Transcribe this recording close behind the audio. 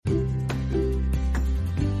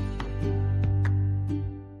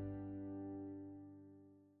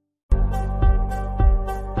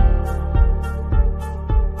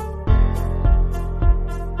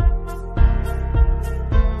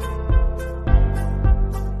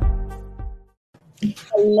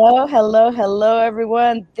Hello, hello, hello,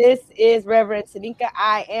 everyone. This is Reverend Tanika.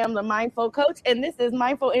 I am the Mindful Coach, and this is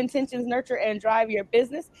Mindful Intentions Nurture and Drive Your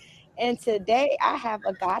Business. And today I have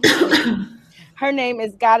a goddess with me. Her name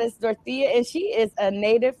is Goddess Dorothea, and she is a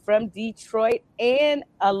native from Detroit and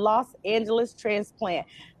a Los Angeles transplant,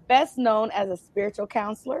 best known as a spiritual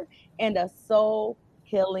counselor and a soul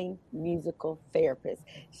healing musical therapist.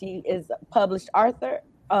 She is a published author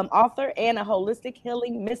and a holistic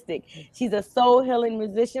healing mystic. She's a soul healing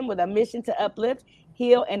musician with a mission to uplift,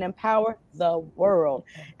 heal, and empower the world.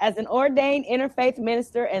 As an ordained interfaith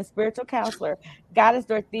minister and spiritual counselor, Goddess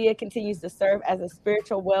Dorothea continues to serve as a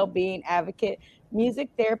spiritual well being advocate, music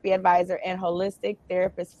therapy advisor, and holistic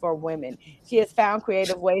therapist for women. She has found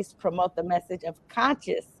creative ways to promote the message of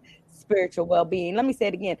conscious spiritual well being. Let me say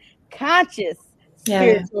it again, conscious Yeah.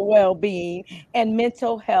 spiritual well being and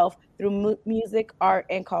mental health through music, art,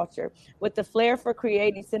 and culture. With the flair for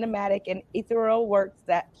creating cinematic and ethereal works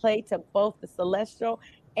that play to both the celestial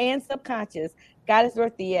and subconscious, Goddess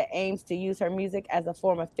Dorothea aims to use her music as a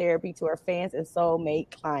form of therapy to her fans and soulmate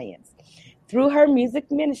clients. Through her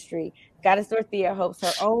music ministry, Goddess Dorothea hopes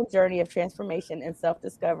her own journey of transformation and self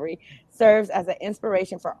discovery serves as an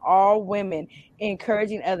inspiration for all women,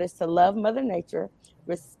 encouraging others to love Mother Nature,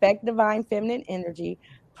 respect divine feminine energy,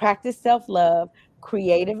 practice self love,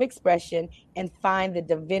 creative expression, and find the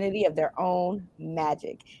divinity of their own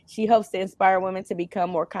magic. She hopes to inspire women to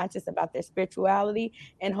become more conscious about their spirituality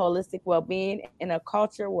and holistic well being in a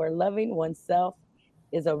culture where loving oneself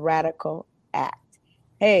is a radical act.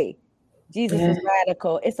 Hey, Jesus Yeah. was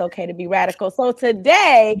radical. It's okay to be radical. So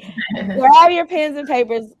today, grab your pens and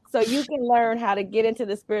papers so you can learn how to get into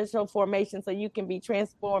the spiritual formation so you can be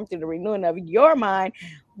transformed through the renewing of your mind.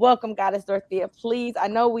 Welcome, Goddess Dorothea. Please, I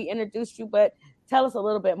know we introduced you, but tell us a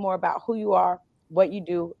little bit more about who you are, what you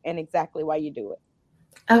do, and exactly why you do it.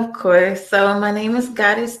 Of course. So my name is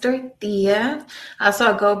Goddess Dorothea.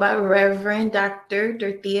 Also, I go by Reverend Dr.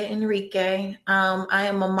 Dorothea Enrique. I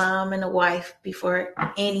am a mom and a wife before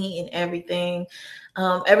any and everything.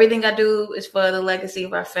 Everything I do is for the legacy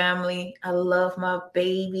of our family. I love my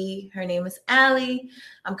baby. Her name is Allie.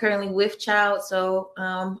 I'm currently with child, so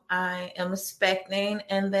I am expecting.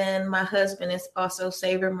 And then my husband is also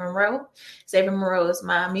Xavier Monroe. Xavier Monroe is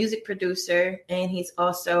my music producer, and he's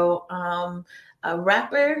also a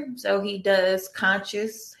rapper. So he does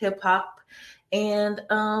conscious hip hop. And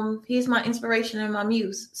he's my inspiration and my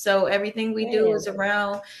muse. So everything we do is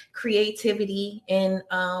around creativity and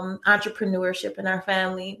entrepreneurship in our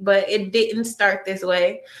family. But it didn't start this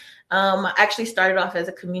way. I actually started off as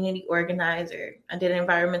a community organizer. I did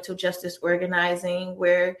environmental justice organizing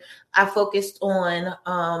where I focused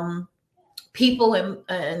on people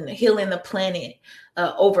and healing the planet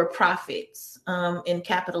over profits in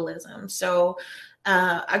capitalism. So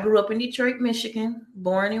I grew up in Detroit, Michigan,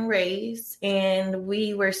 born and raised, and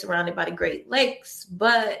we were surrounded by the Great Lakes,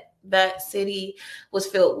 but that city was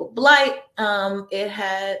filled with blight. It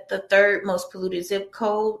had the third most polluted zip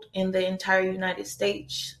code in the entire United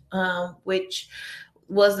States, which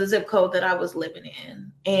was the zip code that I was living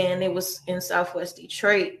in, and it was in Southwest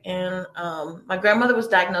Detroit. And my grandmother was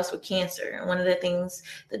diagnosed with cancer, and one of the things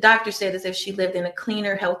the doctor said is if she lived in a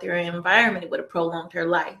cleaner, healthier environment, it would have prolonged her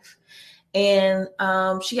life. And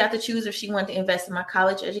she got to choose if she wanted to invest in my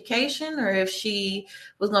college education or if she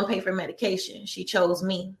was going to pay for medication. She chose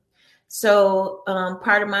me. So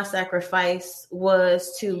part of my sacrifice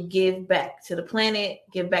was to give back to the planet,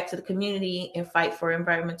 give back to the community, and fight for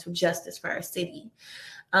environmental justice for our city.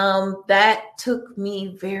 That took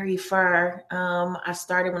me very far. I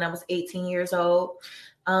started when I was 18 years old.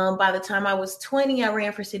 By the time I was 20, I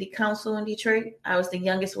ran for city council in Detroit. I was the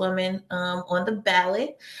youngest woman on the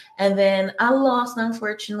ballot. And then I lost,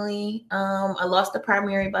 unfortunately. I lost the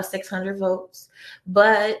primary by 600 votes.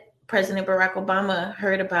 But President Barack Obama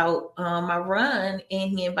heard about my run, and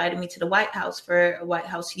he invited me to the White House for a White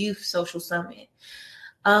House Youth Social Summit.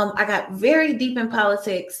 I got very deep in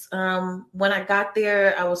politics. When I got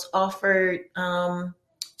there, I was offered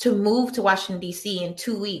to move to Washington, D.C. in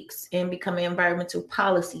 2 weeks and become an environmental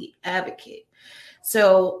policy advocate.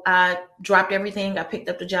 So I dropped everything. I picked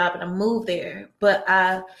up the job and I moved there. But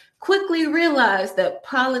I quickly realized that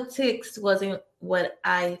politics wasn't what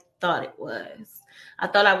I thought it was. I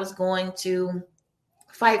thought I was going to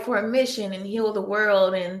fight for a mission and heal the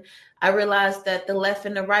world. And I realized that the left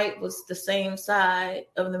and the right was the same side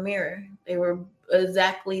of the mirror. They were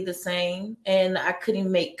exactly the same. And I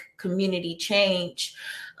couldn't make community change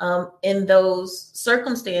in those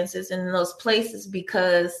circumstances and in those places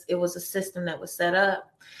because it was a system that was set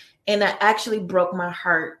up. And that actually broke my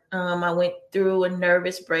heart. I went through a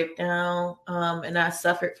nervous breakdown, and I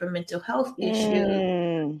suffered from mental health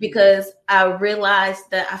issues because I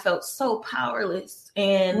realized that I felt so powerless,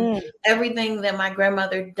 and everything that my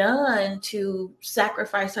grandmother done to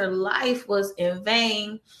sacrifice her life was in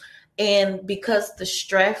vain. And because the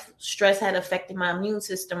stress had affected my immune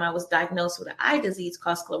system, I was diagnosed with an eye disease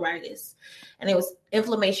called scleritis, and it was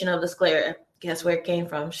inflammation of the sclera. Guess where it came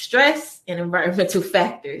from? Stress and environmental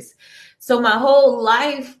factors. So my whole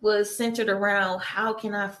life was centered around, how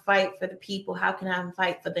can I fight for the people? How can I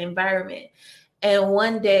fight for the environment? And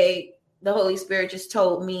one day the Holy Spirit just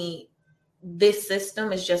told me, this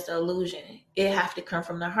system is just an illusion. It have to come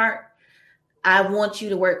from the heart. I want you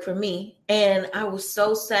to work for me. And I was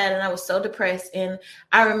so sad and I was so depressed. And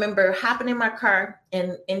I remember hopping in my car,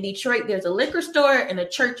 and in Detroit, there's a liquor store and a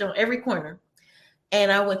church on every corner. And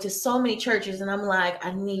I went to so many churches, and I'm like,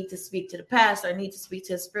 I need to speak to the pastor. I need to speak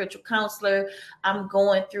to a spiritual counselor. I'm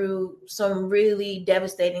going through some really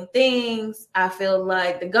devastating things. I feel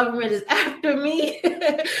like the government is after me.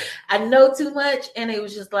 I know too much. And it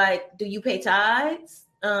was just like, do you pay tithes?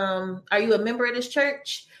 Are you a member of this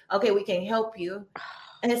church? Okay, we can help you.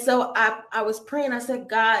 And so I was praying. I said,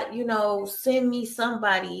 God, send me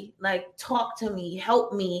somebody, like, talk to me,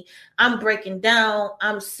 help me. I'm breaking down.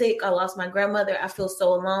 I'm sick. I lost my grandmother. I feel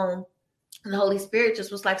so alone. And the Holy Spirit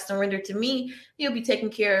just was like, surrender to me. You'll be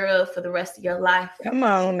taken care of for the rest of your life. Come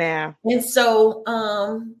on now. And so,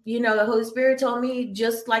 the Holy Spirit told me,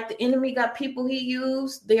 just like the enemy got people he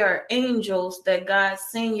used, there are angels that God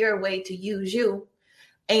send your way to use you.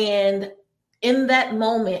 And in that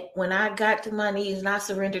moment, when I got to my knees and I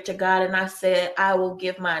surrendered to God and I said, I will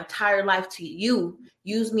give my entire life to you,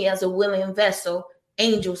 use me as a willing vessel,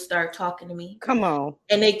 angels start talking to me. Come on.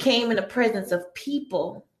 And they came in the presence of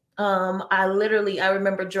people. I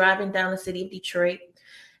remember driving down the city of Detroit.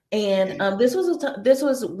 And this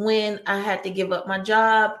was when I had to give up my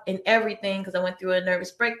job and everything because I went through a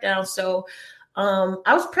nervous breakdown. So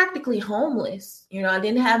I was practically homeless. I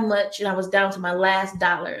didn't have much, and I was down to my last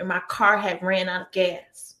dollar, and my car had ran out of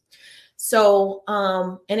gas. So,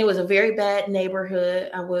 and it was a very bad neighborhood.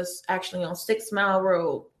 I was actually on 6 Mile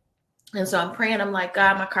Road. And so I'm praying. I'm like,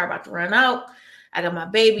 God, my car about to run out. I got my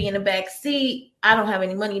baby in the back seat. I don't have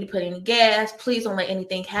any money to put in gas. Please don't let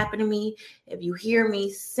anything happen to me. If you hear me,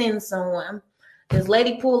 send someone. This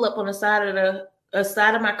lady pulled up on the side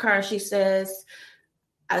of my car, and she says,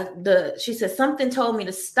 she said, something told me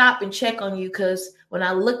to stop and check on you because when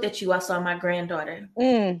I looked at you, I saw my granddaughter.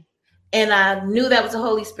 And I knew that was the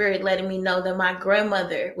Holy Spirit letting me know that my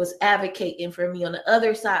grandmother was advocating for me on the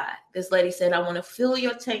other side. This lady said, I want to fill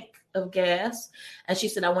your tank of gas. And she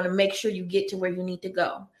said, I want to make sure you get to where you need to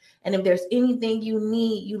go. And if there's anything you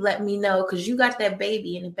need, you let me know because you got that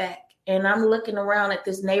baby in the back. And I'm looking around at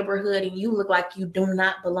this neighborhood and you look like you do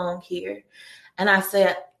not belong here. And I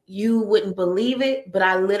said, you wouldn't believe it, but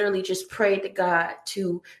I literally just prayed to God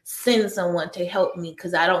to send someone to help me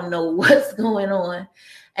because I don't know what's going on.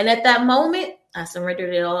 And at that moment, I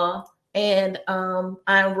surrendered it all. And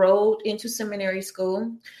I enrolled into seminary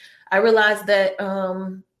school. I realized that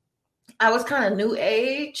I was kind of new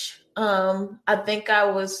age. I think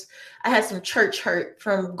I had some church hurt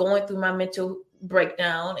from going through my mental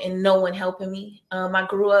breakdown and no one helping me. I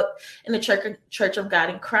grew up in the Church of God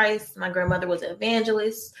in Christ. My grandmother was an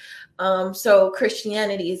evangelist. So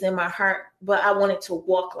Christianity is in my heart, but I wanted to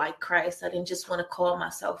walk like Christ. I didn't just want to call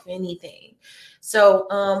myself anything. So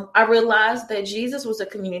I realized that Jesus was a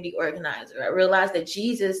community organizer. I realized that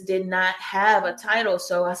Jesus did not have a title.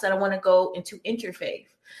 So I said, I want to go into interfaith.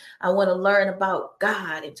 I want to learn about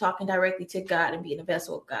God and talking directly to God and being a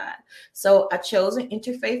vessel of God. So I chose an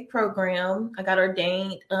interfaith program. I got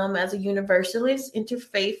ordained as a Universalist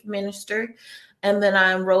interfaith minister. And then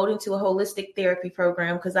I enrolled into a holistic therapy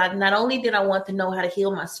program because not only did I want to know how to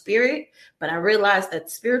heal my spirit, but I realized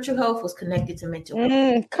that spiritual health was connected to mental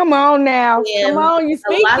health. Come on now. And come on. You're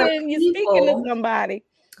speaking to somebody.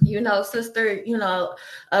 Sister,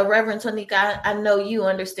 Reverend Tonika, I know you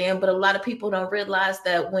understand, but a lot of people don't realize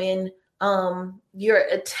that when you're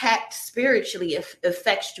attacked spiritually, it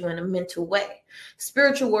affects you in a mental way.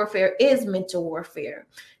 Spiritual warfare is mental warfare.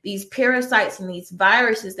 These parasites and these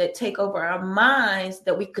viruses that take over our minds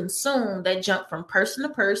that we consume, that jump from person to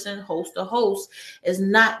person, host to host, is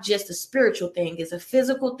not just a spiritual thing. It's a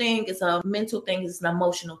physical thing. It's a mental thing. It's an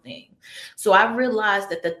emotional thing. So I realized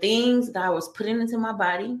that the things that I was putting into my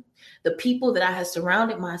body, the people that I had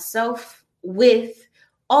surrounded myself with,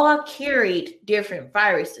 all carried different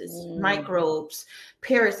viruses, microbes,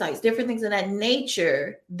 parasites, different things of that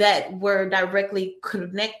nature that were directly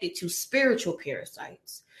connected to spiritual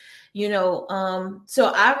parasites.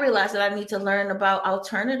 So I realized that I need to learn about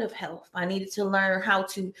alternative health. I needed to learn how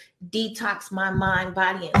to detox my mind,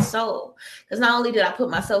 body, and soul. Because not only did I put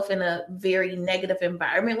myself in a very negative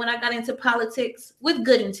environment when I got into politics with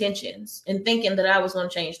good intentions and thinking that I was going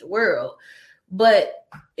to change the world, but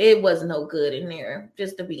it was no good in there,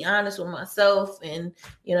 just to be honest with myself. And,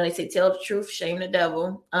 they say, tell the truth, shame the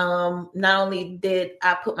devil. Not only did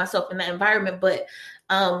I put myself in that environment, but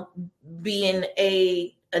being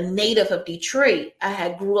a native of Detroit, I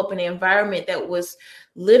had grew up in an environment that was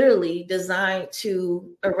literally designed to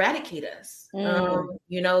eradicate us.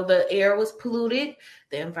 The air was polluted,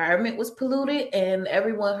 the environment was polluted, and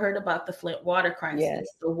everyone heard about the Flint water crisis. Yes.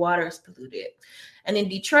 The water is polluted. And in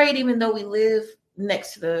Detroit, even though we live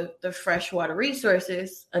next to the freshwater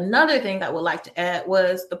resources, another thing I would like to add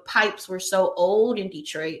was the pipes were so old in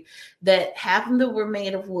Detroit that half of them were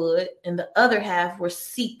made of wood and the other half were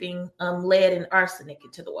seeping lead and arsenic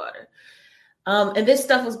into the water. And this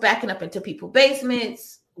stuff was backing up into people's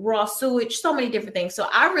basements, raw sewage, so many different things. So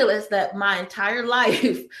I realized that my entire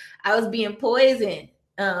life I was being poisoned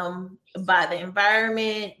by the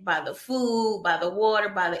environment, by the food, by the water,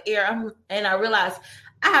 by the air. And I realized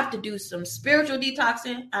I have to do some spiritual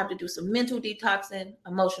detoxing. I have to do some mental detoxing,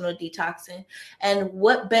 emotional detoxing. And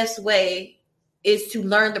what best way is to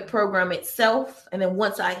learn the program itself. And then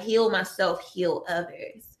once I heal myself, heal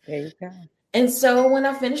others. There you go. And so when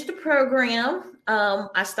I finished the program,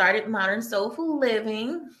 I started Modern Soulful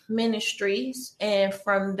Living Ministries. And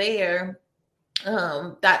from there,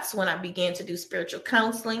 that's when I began to do spiritual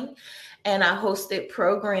counseling, and I hosted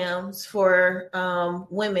programs for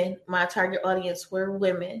women. My target audience were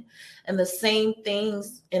women, and the same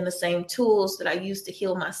things and the same tools that I used to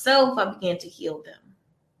heal myself, I began to heal them.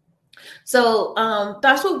 So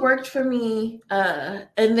that's what worked for me.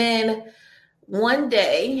 And then one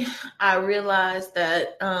day I realized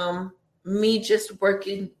that me just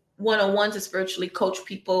working one-on-one to spiritually coach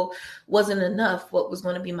people wasn't enough. What was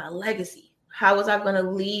going to be my legacy? How was I going to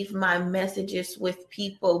leave my messages with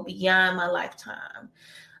people beyond my lifetime?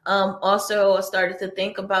 Also, I started to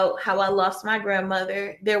think about how I lost my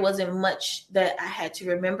grandmother. There wasn't much that I had to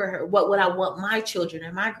remember her. What would I want my children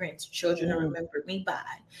and my grandchildren to remember me by?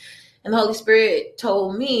 And the Holy Spirit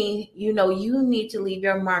told me, you need to leave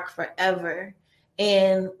your mark forever.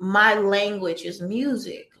 And my language is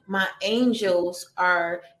music. My angels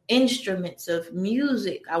are instruments of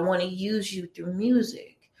music. I want to use you through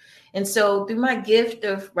music. And so through my gift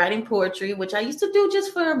of writing poetry, which I used to do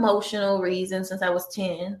just for emotional reasons since I was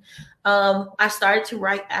 10, I started to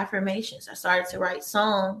write affirmations. I started to write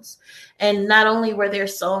songs. And not only were there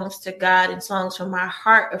songs to God and songs from my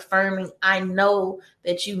heart affirming, I know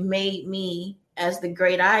that you made me as the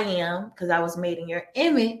great I am, because I was made in your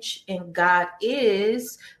image and God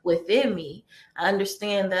is within me. I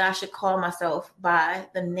understand that I should call myself by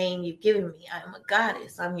the name you've given me. I am a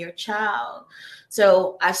goddess. I'm your child.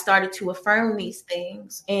 So I started to affirm these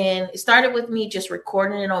things, and it started with me just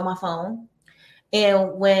recording it on my phone.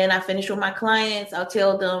 And when I finish with my clients, I'll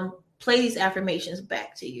tell them, play these affirmations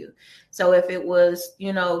back to you. So if it was,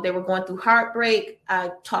 they were going through heartbreak, I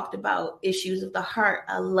talked about issues of the heart.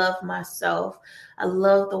 I love myself. I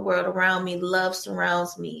love the world around me. Love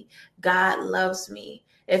surrounds me. God loves me.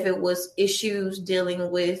 If it was issues dealing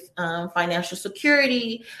with financial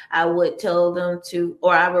security, I would tell them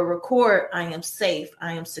I would record, I am safe,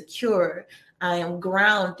 I am secure, I am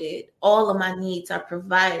grounded, all of my needs are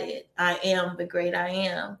provided, I am the great I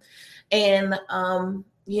am. And,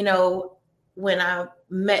 when I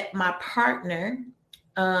met my partner,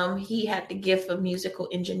 he had the gift of musical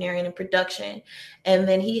engineering and production. And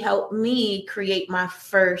then he helped me create my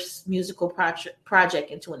first musical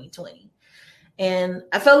project in 2020. And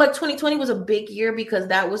I felt like 2020 was a big year because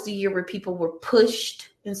that was the year where people were pushed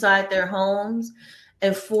inside their homes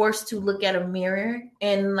and forced to look at a mirror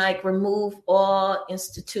and remove all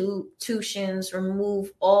institutions,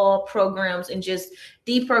 remove all programs, and just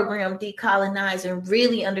deprogram, decolonize, and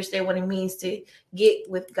really understand what it means to get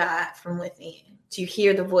with God from within, to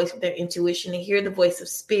hear the voice of their intuition, to hear the voice of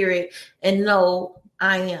spirit, and know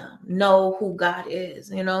who God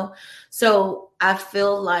is, So I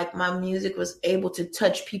feel like my music was able to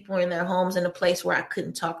touch people in their homes in a place where I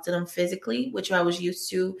couldn't talk to them physically, which I was used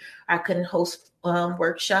to. I couldn't host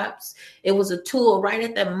workshops. It was a tool right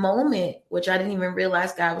at that moment, which I didn't even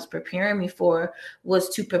realize God was preparing me for, was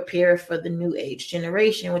to prepare for the new age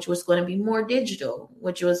generation, which was going to be more digital,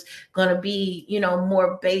 which was going to be,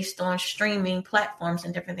 more based on streaming platforms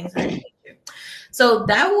and different things like that. So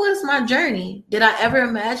that was my journey. Did I ever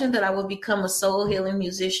imagine that I would become a soul healing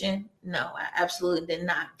musician? No, I absolutely did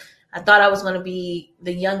not. I thought I was going to be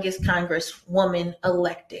the youngest congresswoman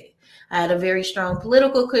elected. I had a very strong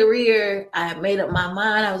political career. I had made up my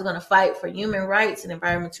mind I was going to fight for human rights and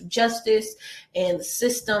environmental justice. And the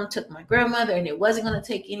system took my grandmother, and it wasn't going to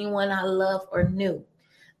take anyone I loved or knew.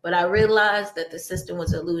 But I realized that the system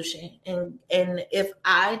was illusion. And if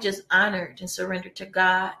I just honored and surrendered to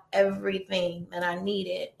God everything that I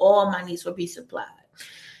needed, all my needs would be supplied.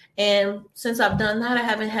 And since I've done that, I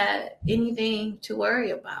haven't had anything to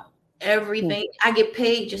worry about. Everything, I get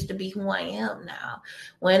paid just to be who I am now.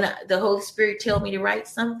 When the Holy Spirit tells me to write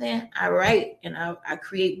something, I write, and I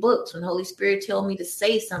create books. When the Holy Spirit tells me to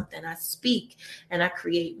say something, I speak and I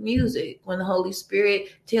create music. When the Holy Spirit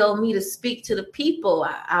tells me to speak to the people,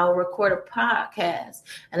 I'll record a podcast.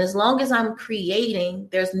 And as long as I'm creating,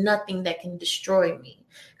 there's nothing that can destroy me,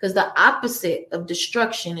 because the opposite of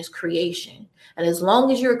destruction is creation. And as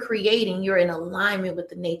long as you're creating, you're in alignment with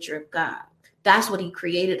the nature of God. That's what he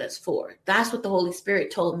created us for. That's what the Holy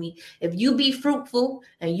Spirit told me. If you be fruitful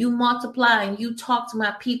and you multiply and you talk to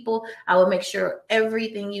my people, I will make sure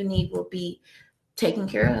everything you need will be taken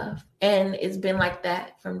care of. And it's been like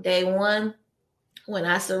that from day one when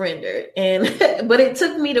I surrendered. But it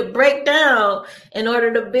took me to break down in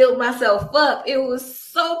order to build myself up. It was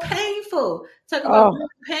so painful. Talk about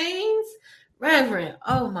pains. Reverend,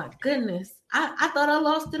 oh my goodness. I thought I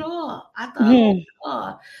lost it all. I lost it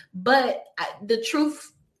all. But the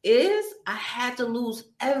truth is, I had to lose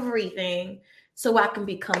everything so I can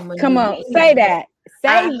become a Come new on, being. say that.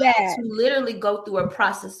 I had to literally go through a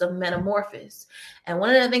process of metamorphosis. And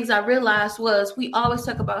one of the things I realized was, we always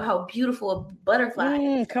talk about how beautiful a butterfly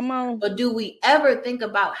is. Come on. But do we ever think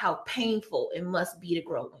about how painful it must be to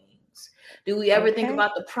grow wings? Do we ever think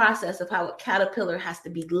about the process of how a caterpillar has to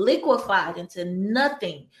be liquefied into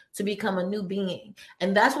nothing to become a new being?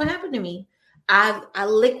 And that's what happened to me. I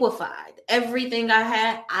liquefied. Everything I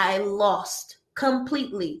had, I lost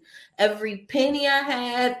completely. Every penny I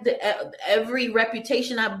had, every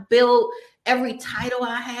reputation I built, every title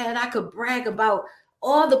I had, I could brag about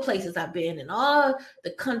all the places I've been and all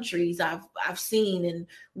the countries I've seen and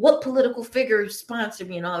what political figures sponsored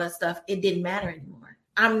me and all that stuff. It didn't matter anymore.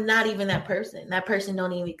 I'm not even that person. That person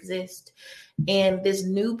don't even exist. And this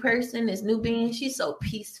new person, this new being, she's so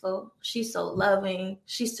peaceful. She's so loving.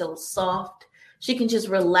 She's so soft. She can just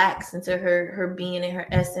relax into her being and her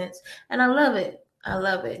essence. And I love it. I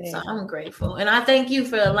love it. Yeah. So I'm grateful. And I thank you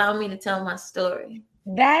for allowing me to tell my story.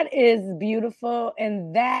 That is beautiful.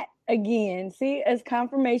 And that, again, see, is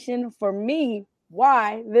confirmation for me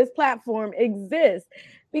why this platform exists.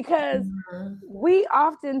 Because we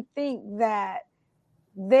often think that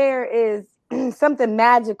there is something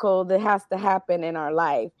magical that has to happen in our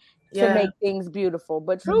life to make things beautiful.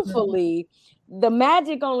 But truthfully, the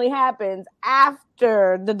magic only happens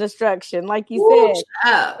after the destruction, like you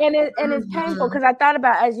said. And it's painful, because I thought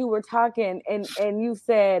about, as you were talking, and you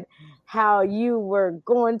said how you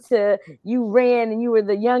ran and you were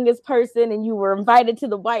the youngest person and you were invited to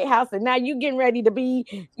the White House, and now you can ready to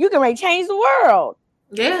change the world.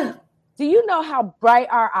 Yeah. Do you know how bright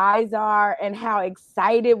our eyes are and how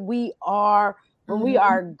excited we are when we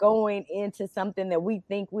are going into something that we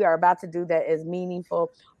think we are about to do that is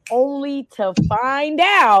meaningful, only to find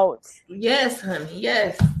out? Yes, honey.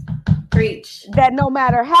 Yes. Preach. That no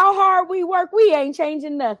matter how hard we work, we ain't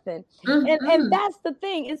changing nothing. And that's the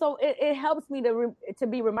thing. And so it helps me to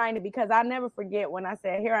be reminded, because I never forget when I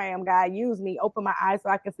said, here I am, God, use me, open my eyes so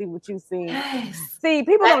I can see what you see. Yes. See,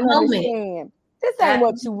 people don't understand. This ain't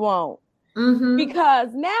what you want.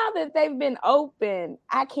 Because now that they've been open,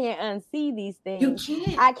 I can't unsee these things. You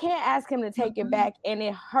can't. I can't ask him to take it back, and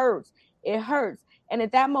it hurts. It hurts. And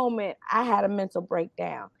at that moment, I had a mental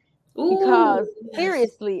breakdown. Because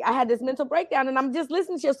seriously, I had this mental breakdown, and I'm just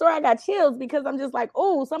listening to your story. I got chills, because I'm just like,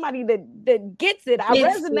 oh, somebody that gets it. I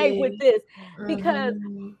resonate with this, because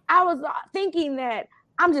I was thinking that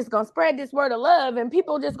I'm just gonna spread this word of love, and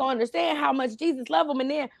people just gonna understand how much Jesus loves them. And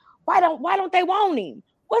then why don't they want him?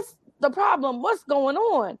 What's the problem? What's going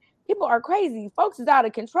on? People are crazy. Folks is out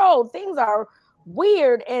of control. Things are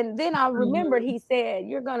weird. And then I remembered he said,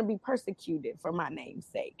 you're going to be persecuted for my name's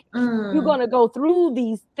sake. You're going to go through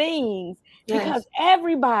these things because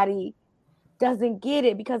everybody doesn't get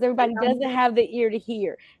it, because everybody doesn't have the ear to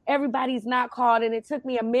hear. Everybody's not called. And it took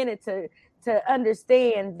me a minute to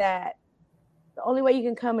understand that the only way you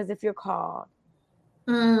can come is if you're called.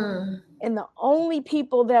 And the only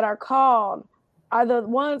people that are called are the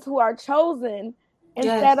ones who are chosen and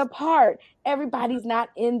set apart. Everybody's not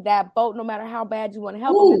in that boat, no matter how bad you want to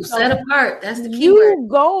help them. So set apart. That's the key you word.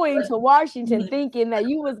 Going to Washington thinking that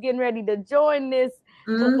you was getting ready to join this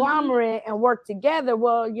conglomerate and work together.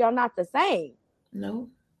 Well, you're not the same. No.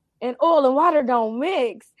 and oil and water don't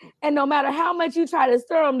mix. And no matter how much you try to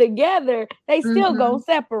stir them together, they still gonna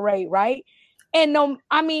separate, right? And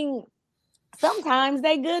sometimes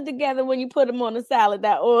they good together when you put them on a salad,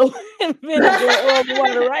 that oil and vinegar, oil and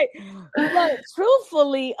water, right? But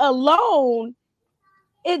truthfully, alone,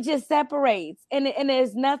 it just separates, and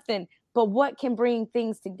there's nothing. But what can bring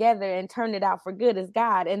things together and turn it out for good is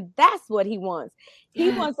God. And that's what he wants.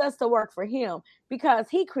 He wants us to work for him because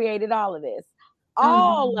he created all of this.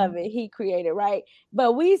 All of it he created, right?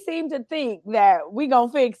 But we seem to think that we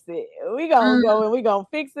gonna fix it. We gonna go and we gonna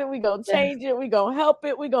fix it. We gonna change it. We gonna help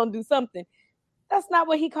it. We gonna do something. That's not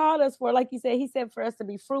what he called us for. Like you said, he said for us to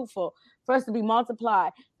be fruitful, for us to be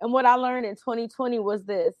multiplied. And what I learned in 2020 was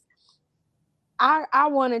this. I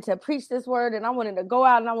wanted to preach this word, and I wanted to go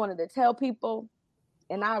out and I wanted to tell people.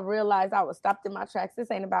 And I realized I was stopped in my tracks. This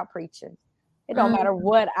ain't about preaching. It don't matter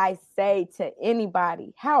what I say to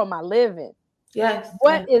anybody. How am I living? Yes.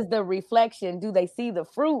 What is the reflection? Do they see the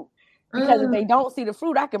fruit? Because if they don't see the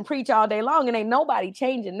fruit, I can preach all day long and ain't nobody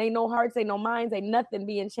changing. Ain't no hearts, ain't no minds, ain't nothing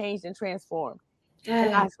being changed and transformed. Yes.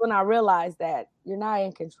 And that's when I realized that you're not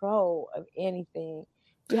in control of anything.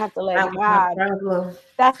 You have to let God.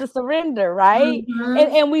 That's the surrender, right?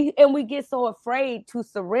 And we get so afraid to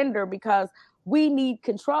surrender because we need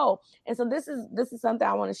control. And so this is something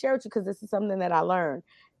I want to share with you because this is something that I learned.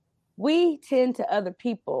 We tend to other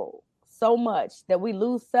people so much that we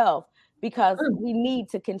lose self because we need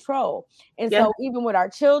to control. And so even with our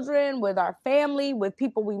children, with our family, with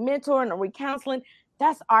people we mentor and we counseling,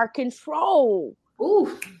 that's our control.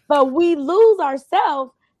 Ooh. But we lose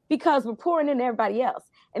ourselves because we're pouring into everybody else.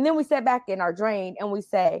 And then we sit back in our drain and we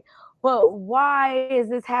say, well, why is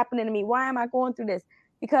this happening to me? Why am I going through this?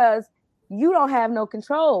 Because you don't have no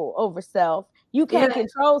control over self. You can't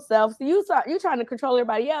control self. So you're trying to control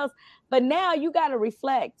everybody else. But now you got to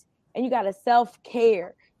reflect and you got to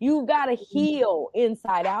self-care. You got to heal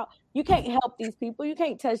inside out. You can't help these people. You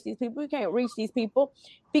can't touch these people. You can't reach these people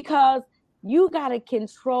because you got to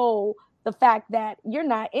control the fact that you're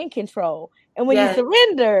not in control. And when you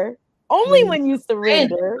surrender, only when you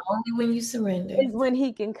surrender is when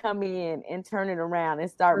he can come in and turn it around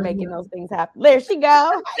and start making those things happen. There she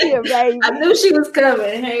go. Here, baby. I knew she was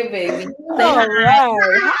coming. Hey, baby. All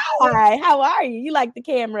right. Hi. How are you? You like the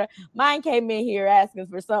camera? Mine came in here asking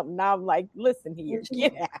for something. I'm like, listen here.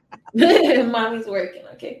 Get out. Mommy's working.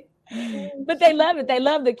 Okay. But they love it. They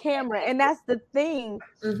love the camera. And that's the thing.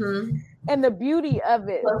 And the beauty of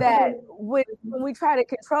it that when we try to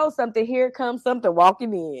control something, here comes something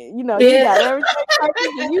walking in. You know, you got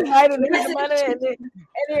everything and you right in the money.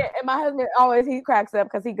 And my husband always, he cracks up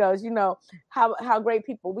because he goes, you know, how great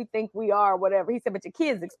people we think we are, whatever. He said, but your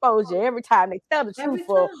kids expose you every time they tell the truth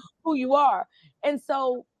for who you are. And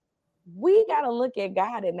so we got to look at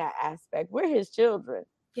God in that aspect. We're his children.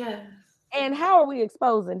 Yes. And how are we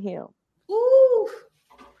exposing him? Ooh.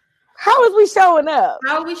 How is we showing up?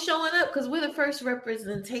 How are we showing up? Because we're the first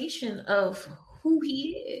representation of who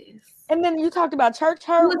he is. And then you talked about church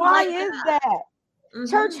hurt. Why is that?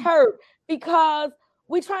 Church hurt because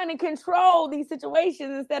we're trying to control these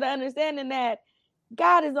situations instead of understanding that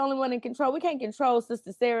God is the only one in control. We can't control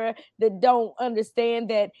Sister Sarah that don't understand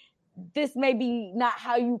that this may be not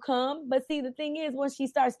how you come. But see, the thing is, when she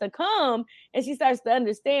starts to come and she starts to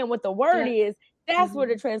understand what the word is, that's where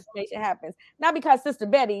the transformation happens. Not because Sister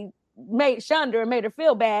Betty shunned her and made her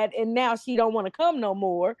feel bad and now she don't want to come no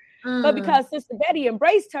more, but because Sister Betty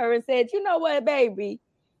embraced her and said, you know what, baby,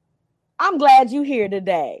 I'm glad you here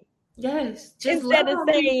today. Yes. Instead of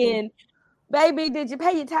saying, baby, did you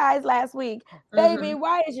pay your tithes last week? Baby,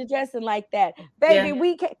 why is you dressing like that? Baby,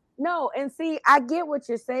 we can't. No. And see, I get what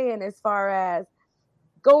you're saying as far as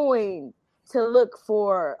going to look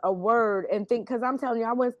for a word and think, because I'm telling you,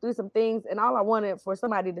 I went through some things and all I wanted for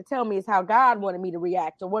somebody to tell me is how God wanted me to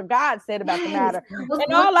react or what God said about the matter.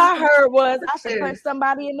 And all I heard was I should punch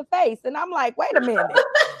somebody in the face. And I'm like, wait a minute.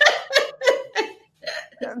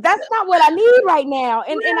 That's not what I need right now.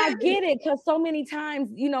 And I get it because so many times,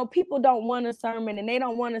 you know, people don't want a sermon and they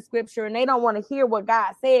don't want a scripture and they don't want to hear what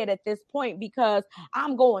God said at this point because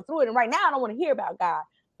I'm going through it. And right now I don't want to hear about God.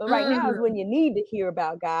 But right now is when you need to hear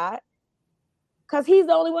about God. Because he's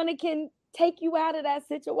the only one that can take you out of that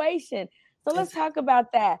situation. So let's talk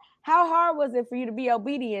about that. How hard was it for you to be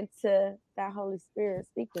obedient to that Holy Spirit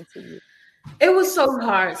speaking to you? It was so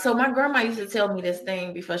hard. So my grandma used to tell me this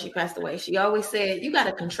thing before she passed away. She always said, you got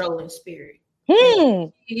a controlling spirit.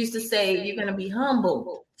 She used to say, you're going to be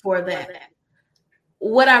humble for that.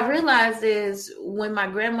 What I realized is when my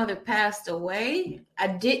grandmother passed away, I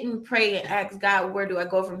didn't pray and ask God, where do I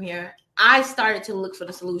go from here? I started to look for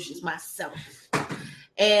the solutions myself.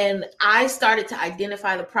 And I started to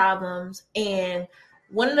identify the problems. And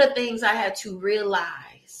one of the things I had to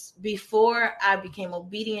realize before I became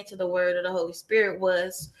obedient to the word of the Holy Spirit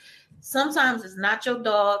was sometimes it's not your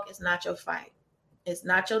dog, it's not your fight. It's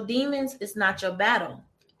not your demons, it's not your battle.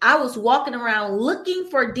 I was walking around looking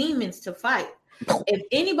for demons to fight. If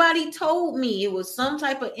anybody told me it was some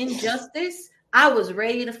type of injustice, I was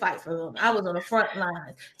ready to fight for them. I was on the front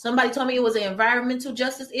lines. Somebody told me it was an environmental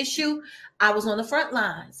justice issue. I was on the front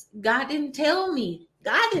lines. God didn't tell me.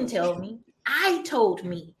 God didn't tell me. I told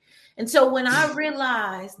me. And so when I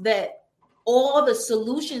realized that all the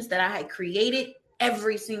solutions that I had created,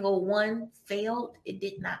 every single one failed, it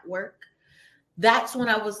did not work. That's when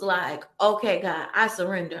I was like, okay, God, I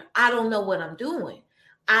surrender. I don't know what I'm doing.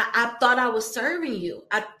 I thought I was serving you.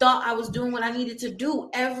 I thought I was doing what I needed to do.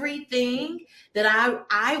 Everything that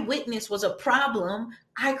I witnessed was a problem.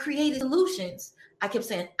 I created solutions. I kept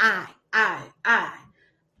saying, I.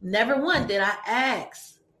 Never once did I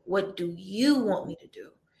ask, what do you want me to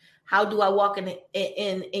do? How do I walk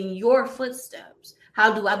in your footsteps?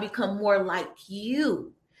 How do I become more like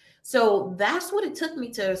you? So that's what it took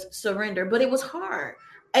me to surrender, but it was hard.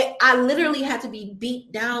 I literally had to be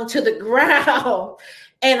beat down to the ground,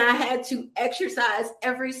 and I had to exercise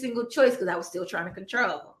every single choice because I was still trying to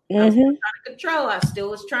control. I still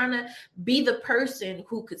was trying to be the person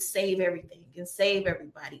who could save everything and save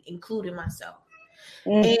everybody, including myself.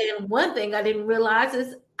 And one thing I didn't realize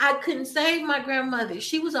is I couldn't save my grandmother.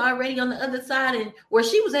 She was already on the other side, and where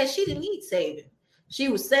she was at, she didn't need saving. She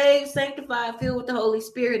was saved, sanctified, filled with the Holy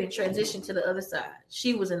Spirit, and transitioned to the other side.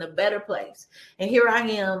 She was in a better place. And here I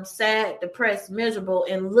am, sad, depressed, miserable,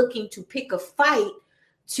 and looking to pick a fight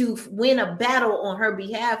to win a battle on her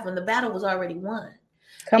behalf when the battle was already won.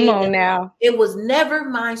 Come on now. It was never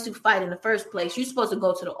mine to fight in the first place. You're supposed to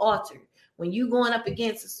go to the altar. When you're going up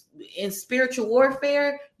against in spiritual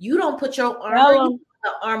warfare, you don't put your armor, you put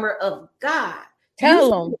the armor of God.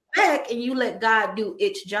 Tell them back and you let God do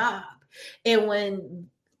its job. And when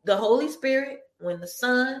the Holy Spirit, when the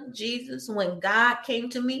Son, Jesus, when God came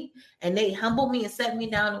to me and they humbled me and set me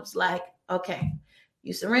down, it was like, okay,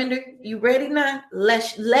 you surrender, you ready now?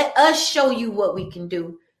 Let us show you what we can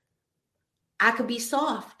do. I could be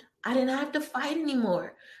soft. I didn't have to fight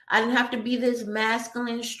anymore. I didn't have to be this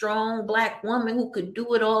masculine, strong Black woman who could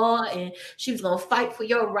do it all. And she was going to fight for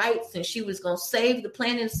your rights and she was going to save the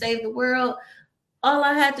planet and save the world. All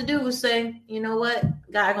I had to do was say, you know what?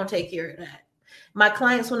 God going to take care of that. My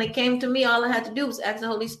clients, when they came to me, all I had to do was ask the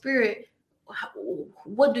Holy Spirit,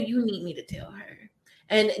 what do you need me to tell her?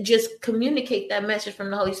 And just communicate that message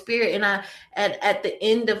from the Holy Spirit. And I, at the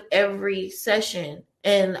end of every session,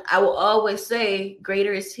 and I will always say,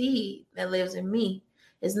 greater is he that lives in me.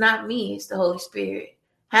 It's not me, it's the Holy Spirit.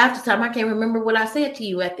 Half the time I can't remember what I said to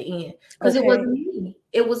you at the end because it wasn't me.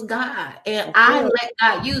 It was God. And I let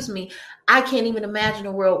God use me. I can't even imagine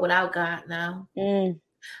a world without God now.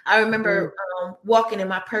 I remember walking in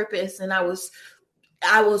my purpose, and I was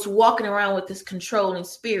walking around with this controlling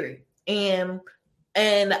spirit, and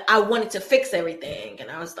I wanted to fix everything. And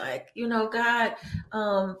I was like, you know, God,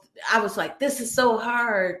 I was like, this is so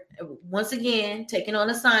hard. Once again, taking on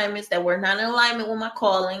assignments that were not in alignment with my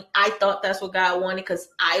calling. I thought that's what God wanted because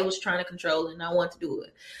I was trying to control it and I want to do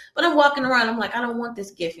it. But I'm walking around, I'm like, I don't want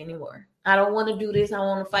this gift anymore. I don't want to do this. I don't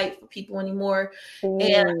want to fight for people anymore.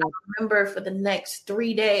 And I remember for the next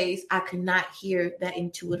 3 days, I could not hear that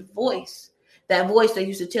intuitive voice. That voice that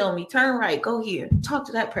used to tell me, turn right, go here, talk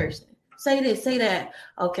to that person. Say this, say that.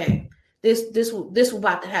 Okay, this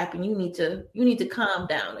about to happen. You need to calm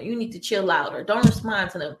down, or you need to chill out, or don't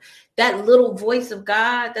respond to them. That little voice of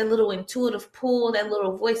God, that little intuitive pull, that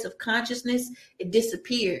little voice of consciousness, it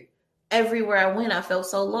disappeared. Everywhere I went, I felt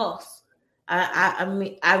so lost. I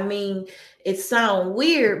mean, it sounds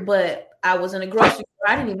weird, but I was in a grocery store.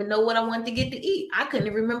 I didn't even know what I wanted to get to eat. I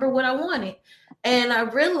couldn't remember what I wanted, and I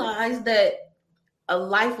realized that a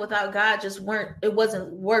life without God it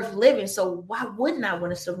wasn't worth living. So why wouldn't I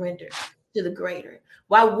want to surrender to the greater?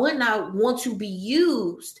 Why wouldn't I want to be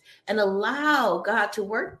used and allow God to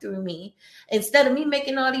work through me instead of me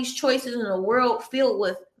making all these choices in a world filled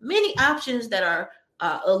with many options that are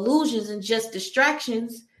illusions and just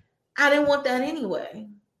distractions? I didn't want that anyway.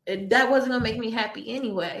 That wasn't going to make me happy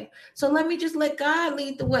anyway. So let me just let God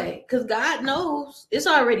lead the way, because God knows it's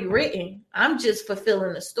already written. I'm just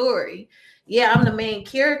fulfilling the story. Yeah, I'm the main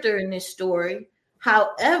character in this story.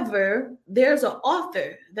 However, there's an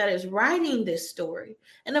author that is writing this story.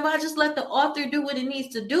 And if I just let the author do what it needs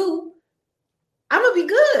to do, I'm going to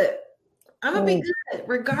be good. I'm going to be good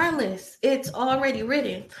regardless. It's already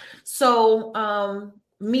written. So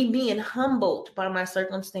me being humbled by my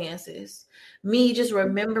circumstances, me just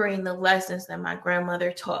remembering the lessons that my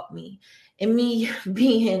grandmother taught me, and me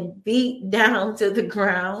being beat down to the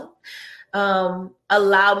ground,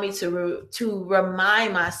 allowed me to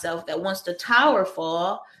remind myself that once the tower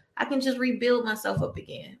fall, I can just rebuild myself up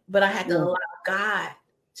again. But I had to allow God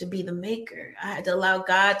to be the maker. I had to allow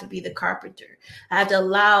God to be the carpenter. I had to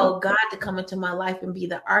allow God to come into my life and be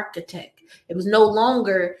the architect. It was no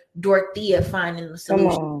longer Dorothea finding the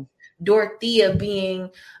solution. Dorothea being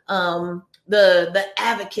the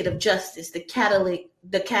advocate of justice, the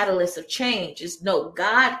catalyst of change. Is no,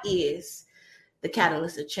 God is the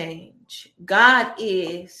catalyst of change. God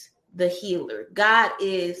is the healer. God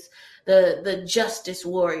is the justice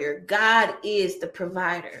warrior. God is the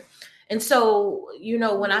provider. And so,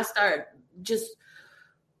 when I start just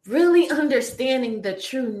really understanding the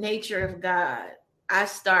true nature of God, I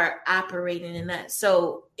start operating in that.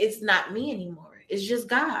 So it's not me anymore. It's just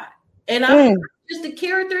God. And I'm just a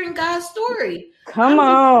character in God's story. Come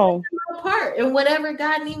on. My part. And whatever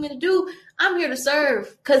God needs me to do, I'm here to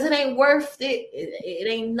serve, because it ain't worth it.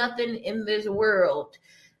 It ain't nothing in this world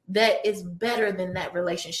that is better than that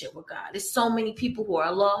relationship with God. There's so many people who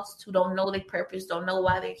are lost, who don't know their purpose, don't know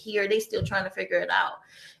why they're here. They still trying to figure it out.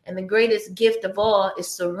 And the greatest gift of all is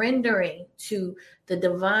surrendering to the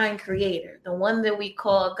divine creator, the one that we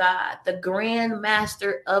call God, the grand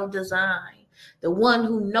master of design, the one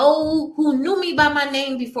who knew me by my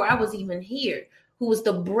name before I was even here, who was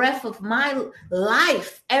the breath of my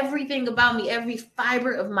life. Everything about me, every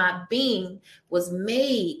fiber of my being was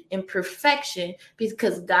made in perfection,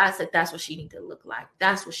 because God said that's what she need to look like.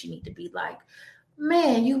 That's what she need to be like.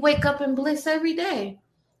 Man, you wake up in bliss every day.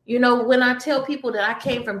 When I tell people that I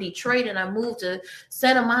came from Detroit and I moved to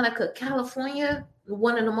Santa Monica, California,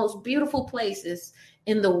 one of the most beautiful places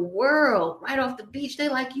in the world, right off the beach,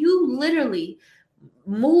 they're like, you literally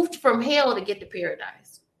moved from hell to get to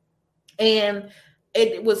paradise. And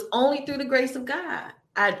it was only through the grace of God.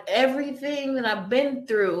 Everything that I've been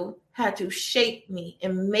through had to shape me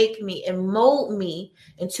and make me and mold me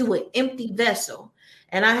into an empty vessel.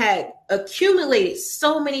 And I had accumulated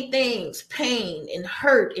so many things, pain and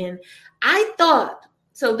hurt. And I thought,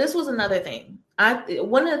 so this was another thing.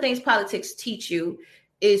 One of the things politics teach you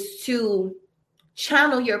is to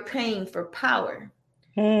channel your pain for power.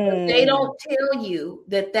 But they don't tell you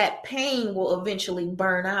that pain will eventually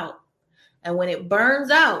burn out. And when it burns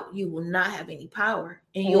out, you will not have any power,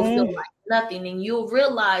 and you'll feel like nothing. And you'll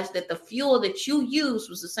realize that the fuel that you used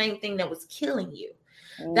was the same thing that was killing you.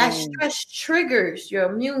 That stress triggers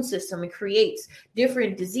your immune system and creates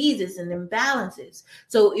different diseases and imbalances.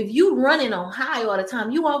 So if you running on high all the time,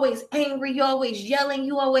 you always angry, you always yelling,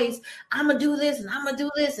 you always, I'm going to do this and I'm going to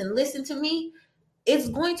do this and listen to me, it's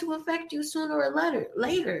going to affect you sooner or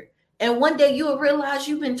later. And one day you'll realize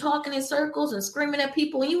you've been talking in circles and screaming at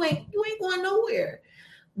people, and you ain't going nowhere.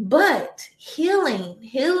 But healing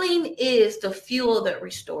is the fuel that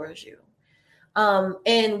restores you.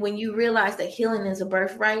 And when you realize that healing is a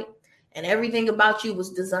birthright, and everything about you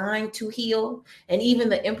was designed to heal, and even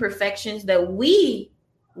the imperfections that we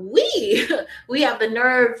have the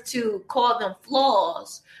nerve to call them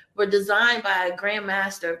flaws, were designed by a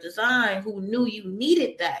grandmaster of design who knew you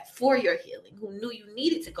needed that for your healing, who knew you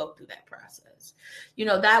needed to go through that process.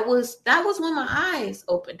 That was when my eyes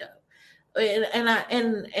opened up. And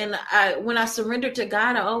I when I surrendered to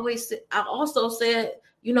God, I also said,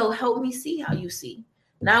 help me see how you see.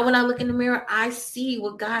 Now, when I look in the mirror, I see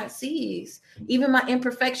what God sees. Even my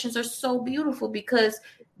imperfections are so beautiful, because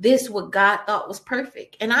this is what God thought was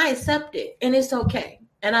perfect. And I accept it, and it's okay.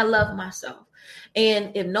 And I love myself.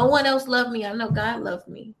 And if no one else loved me, I know God loved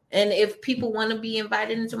me. And if people want to be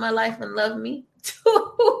invited into my life and love me,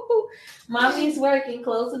 mommy's working.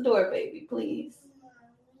 Close the door, baby, please.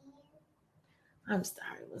 I'm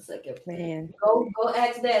sorry. 1 second. Man. Go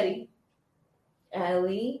ask daddy.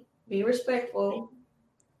 Allie, be respectful.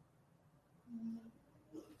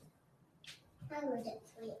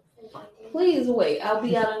 Please wait. I'll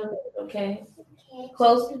be out in a minute, okay?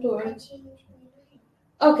 Close the door.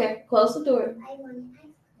 Okay, close the door.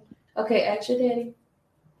 Okay, ask your daddy.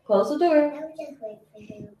 Close the door.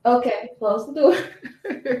 Okay, close the door.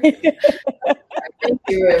 Thank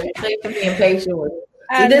you, Remy. Thank you for being patient with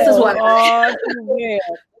me. This is what I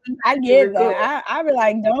get that. I be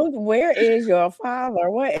like, where is your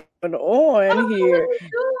father? What is going on here?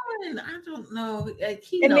 I don't know.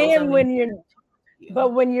 He and knows, then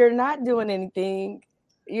when you're not doing anything,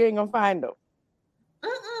 you ain't gonna find them.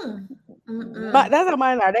 But that's how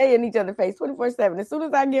mine are. They in each other's face 24/7. As soon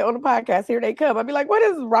as I get on the podcast, here they come. I'll be like, what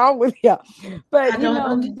is wrong with y'all? But I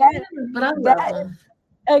love them.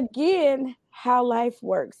 Again, how life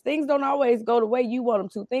works. Things don't always go the way you want them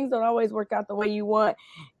to. Things don't always work out the way you want.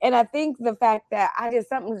 And I think the fact that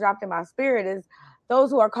something dropped in my spirit is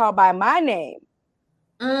those who are called by my name,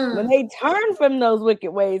 when they turn from those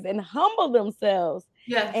wicked ways and humble themselves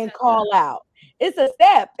and call out. It's a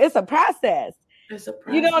step. It's a process.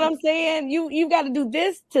 You know what I'm saying? You've got to do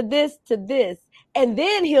this to this to this, and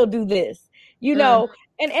then he'll do this. You know,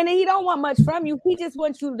 and he don't want much from you. He just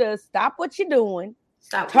wants you to stop what you're doing,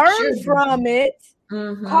 turn from it,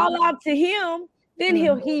 call out to him, then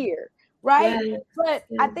he'll hear. Right? Yes. But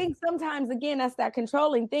I think sometimes, again, that's that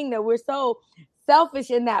controlling thing, that we're so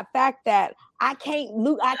selfish in that fact that I can't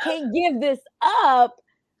give this up.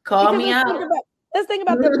 Call me out. Let's think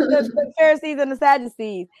about the Pharisees and the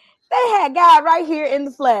Sadducees. They had God right here in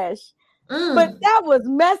the flesh, but that was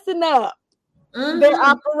messing up their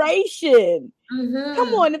operation.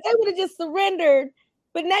 Come on, if they would have just surrendered.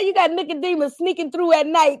 But now you got Nicodemus sneaking through at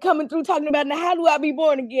night, coming through talking about, now how do I be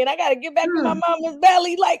born again? I got to get back to my mama's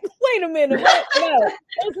belly. Like, wait a minute. What? No,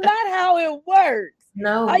 that's not how it works.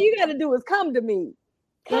 No. All you got to do is come to me.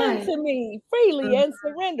 Come to me freely and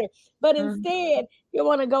surrender. But instead, you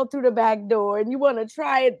want to go through the back door and you want to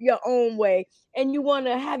try it your own way. And you want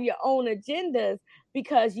to have your own agendas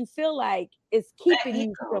because you feel like it's keeping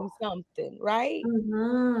you from something, right?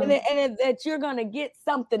 And that you're going to get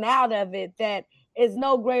something out of it that is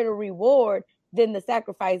no greater reward than the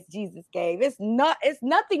sacrifice Jesus gave. It's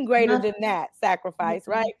nothing greater than that sacrifice,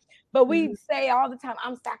 right? But we say all the time,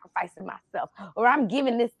 I'm sacrificing myself, or I'm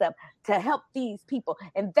giving this up to help these people,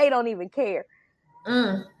 and they don't even care.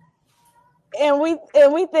 And we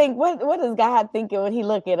think, what is God thinking when he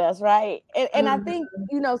look at us, right? And I think,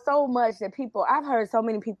 so much that I've heard so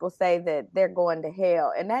many people say that they're going to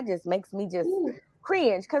hell, and that just makes me just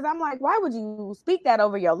cringe, because I'm like, why would you speak that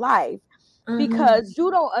over your life? Because you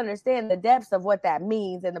don't understand the depths of what that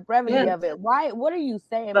means and the brevity of it. Why? What are you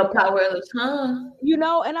saying? The power of the tongue.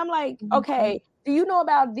 And I'm like, okay, do you know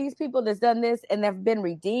about these people that's done this and have been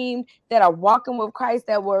redeemed, that are walking with Christ,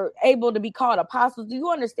 that were able to be called apostles? Do you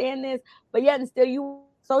understand this? But yet and still you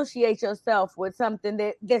associate yourself with something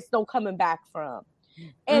that there's no coming back from.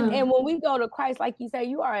 And when we go to Christ, like you say,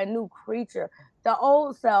 you are a new creature. The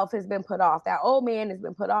old self has been put off. That old man has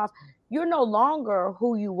been put off. You're no longer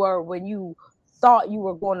who you were when you thought you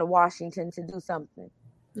were going to Washington to do something.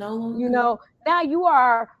 No. Now you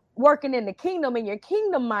are working in the kingdom and you're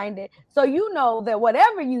kingdom minded. So you know that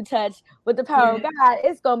whatever you touch with the power of God,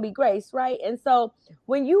 it's going to be grace, right? And so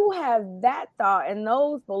when you have that thought and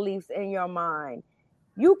those beliefs in your mind,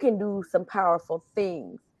 you can do some powerful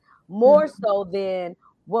things, more so than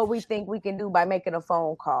what we think we can do by making a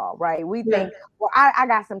phone call, right? We think, well, I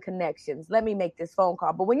got some connections. Let me make this phone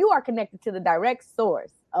call. But when you are connected to the direct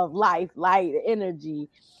source of life, light, energy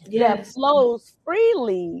that flows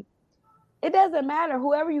freely, it doesn't matter.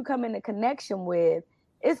 Whoever you come into connection with,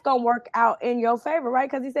 it's going to work out in your favor, right?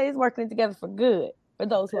 Because he said he's working together for good for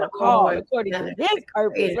those who are called according to his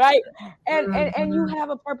purpose, right? And you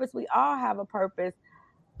have a purpose. We all have a purpose.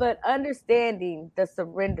 But understanding the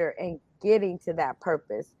surrender and getting to that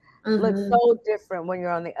purpose looks so different when you're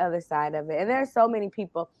on the other side of it. And there's so many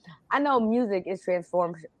people. I know music is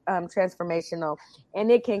transformational,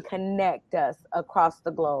 and it can connect us across the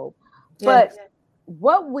globe. But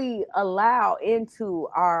what we allow into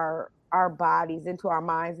our bodies, into our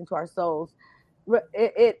minds, into our souls,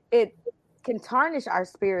 it can tarnish our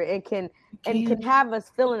spirit and can have us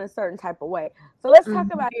feel in a certain type of way. So let's talk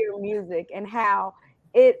about your music and how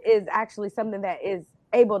it is actually something that is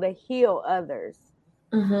able to heal others.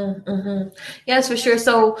 Yes, for sure.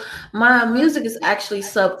 So my music is actually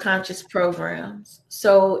subconscious programs.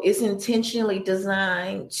 So it's intentionally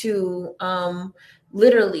designed to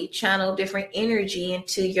literally channel different energy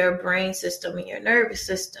into your brain system and your nervous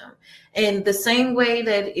system. And the same way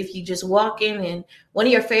that if you just walk in and one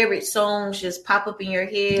of your favorite songs just pop up in your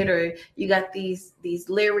head, or you got these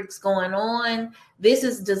lyrics going on, this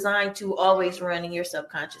is designed to always run in your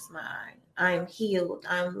subconscious mind. I am healed.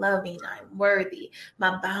 I'm loving. I'm worthy.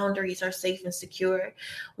 My boundaries are safe and secure.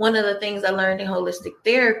 One of the things I learned in holistic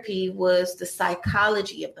therapy was the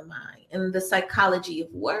psychology of the mind and the psychology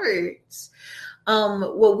of words.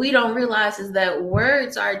 What we don't realize is that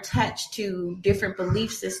words are attached to different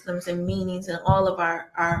belief systems and meanings in all of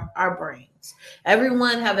our brains.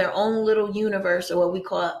 Everyone have their own little universe, or what we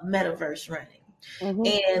call metaverse, running.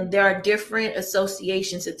 And there are different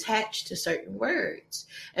associations attached to certain words.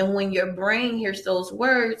 And when your brain hears those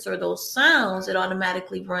words or those sounds, it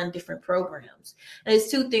automatically runs different programs. And there's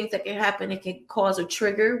two things that can happen. It can cause a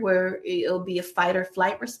trigger where it'll be a fight or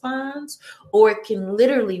flight response, or it can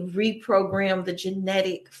literally reprogram the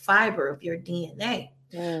genetic fiber of your DNA.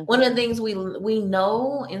 One of the things we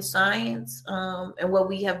know in science, and what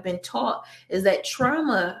we have been taught, is that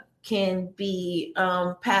trauma can be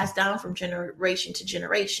passed down from generation to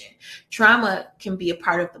generation. Trauma can be a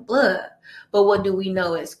part of the blood. But what do we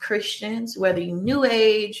know as Christians, whether you New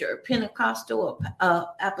Age or Pentecostal or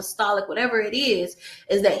apostolic, whatever it is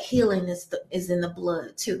that healing is in the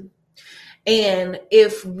blood too. And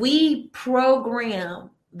if we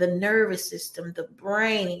program the nervous system, the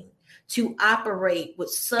brain, to operate with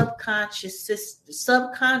subconscious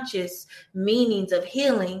meanings of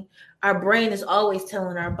healing, our brain is always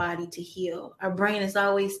telling our body to heal. Our brain is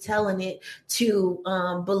always telling it to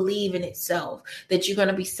believe in itself, that you're going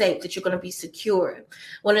to be safe, that you're going to be secure.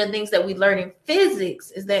 One of the things that we learn in physics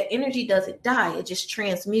is that energy doesn't die. It just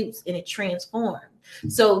transmutes and it transforms.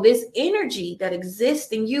 So this energy that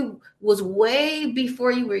exists in you was way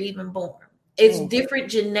before you were even born. It's different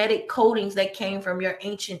genetic codings that came from your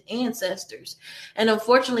ancient ancestors. And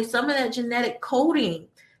unfortunately, some of that genetic coding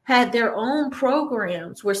had their own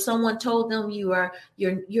programs where someone told them you're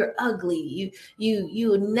ugly, you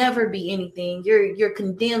will never be anything, you're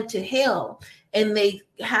condemned to hell. And they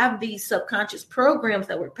have these subconscious programs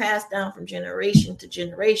that were passed down from generation to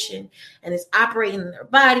generation, and it's operating in their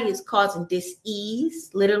body. It's causing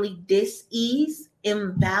dis-ease, literally dis-ease,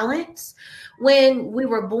 imbalance, when we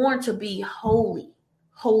were born to be holy,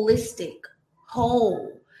 holistic,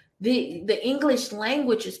 whole. The English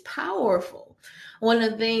language is powerful. One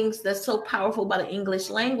of the things that's so powerful about the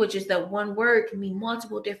English language is that one word can mean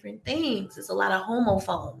multiple different things. It's a lot of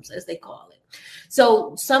homophones, as they call it.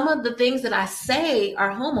 So some of the things that I say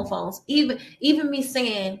are homophones. Even me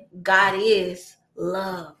saying God is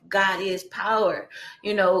love, God is power.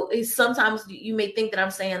 Sometimes you may think that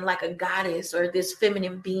I'm saying like a goddess or this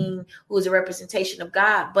feminine being who is a representation of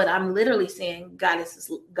God, but I'm literally saying God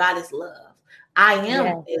is love. I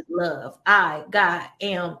am is love. God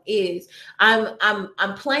am is.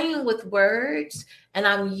 I'm playing with words and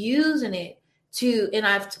I'm using it and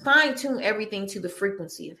I've fine-tuned everything to the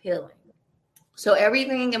frequency of healing. So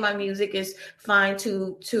everything in my music is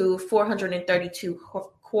fine-tuned to 432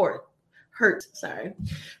 hertz. Sorry.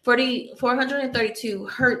 432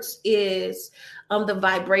 hertz is the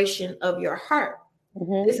vibration of your heart.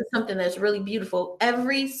 This is something that's really beautiful.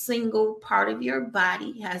 Every single part of your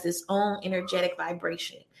body has its own energetic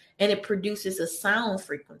vibration, and it produces a sound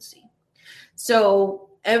frequency. So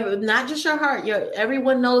not just your heart,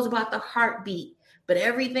 everyone knows about the heartbeat, but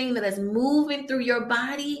everything that is moving through your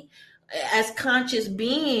body as conscious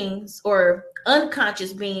beings or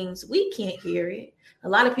unconscious beings, we can't hear it. A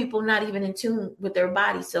lot of people not even in tune with their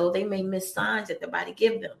body, so they may miss signs that their body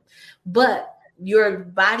give them. But your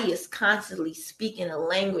body is constantly speaking a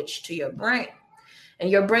language to your brain, and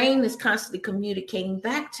your brain is constantly communicating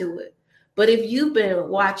back to it. But if you've been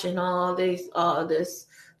watching all this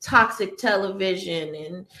toxic television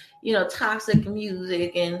and toxic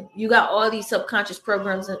music, and you got all these subconscious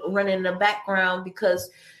programs running in the background, because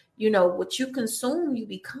what you consume, you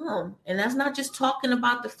become. And that's not just talking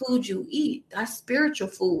about the food you eat. That's spiritual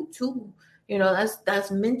food too.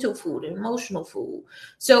 That's mental food, emotional food.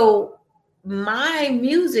 So my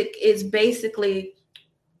music is basically,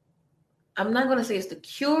 I'm not going to say it's the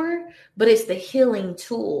cure, but it's the healing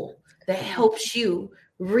tool that helps you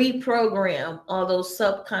reprogram all those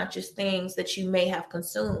subconscious things that you may have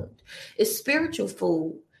consumed. It's spiritual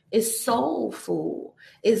food. It's soul food.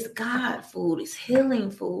 It's God food. It's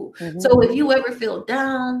healing food. So if you ever feel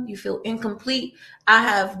down, you feel incomplete, I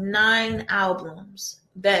have 9 albums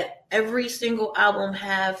that every single album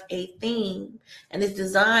have a theme, and it's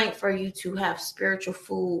designed for you to have spiritual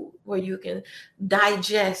food where you can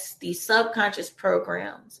digest these subconscious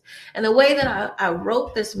programs. And the way that I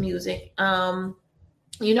wrote this music,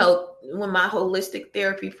 when my holistic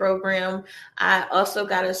therapy program, I also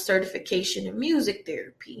got a certification in music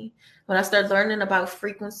therapy. When I started learning about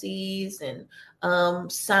frequencies and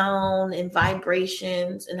sound and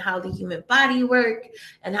vibrations and how the human body works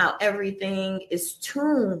and how everything is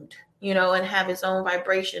tuned, and have its own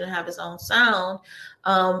vibration and have its own sound.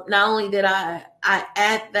 Not only did I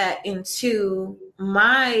add that into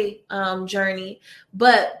my journey,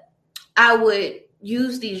 but I would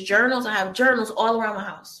use these journals. I have journals all around my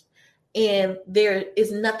house, and there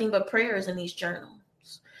is nothing but prayers in these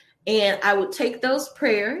journals. And I would take those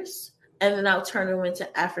prayers and then I'll turn them into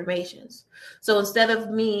affirmations. So instead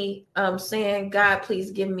of me saying, God,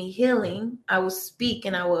 please give me healing, I will speak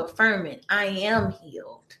and I will affirm it. I am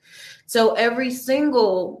healed. So every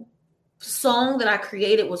single song that I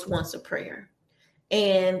created was once a prayer.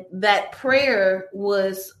 And that prayer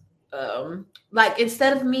was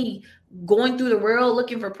instead of me going through the world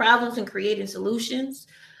looking for problems and creating solutions,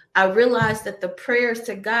 I realized that the prayers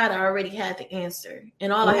to God, I already had the answer.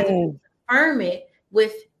 And all I had to do was affirm it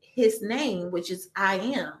with his name, which is I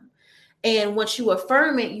am. And once you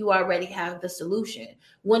affirm it, you already have the solution.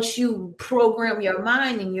 Once you program your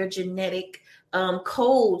mind and your genetic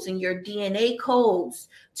codes and your DNA codes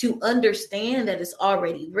to understand that it's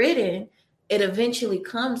already written, it eventually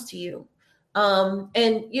comes to you.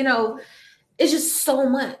 And, you know, it's just so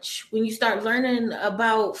much when you start learning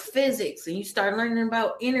about physics and you start learning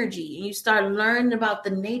about energy and you start learning about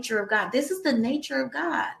the nature of God. This is the nature of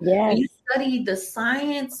God. Yes. When you study the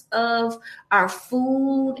science of our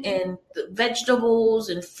food and the vegetables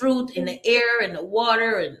and fruit and the air and the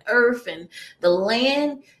water and earth and the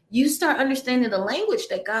land, you start understanding the language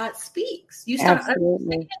that God speaks. You start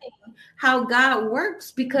understanding how God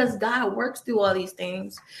works, because God works through all these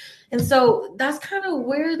things. And so that's kind of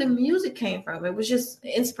where the music came from. It was just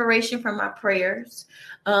inspiration from my prayers,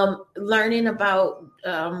 learning about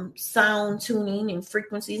sound tuning and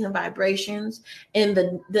frequencies and vibrations, and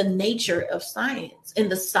the nature of science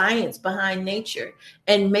and the science behind nature,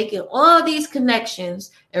 and making all these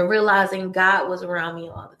connections and realizing God was around me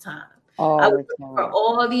all the time. I was looking for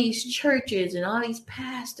all these churches and all these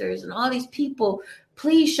pastors and all these people.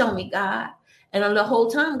 Please show me God. And the whole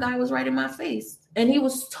time, God was right in my face. And he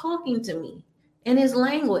was talking to me in his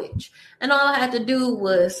language. And all I had to do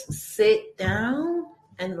was sit down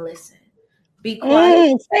and listen. Be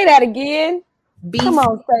quiet. Say that again. Come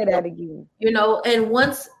on, say that again. You know, and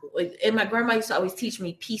my grandma used to always teach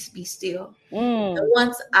me, peace, be still. And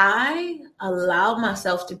once I allowed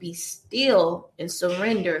myself to be still and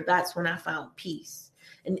surrender, that's when I found peace.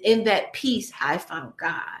 And in that peace, I found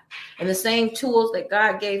God. And the same tools that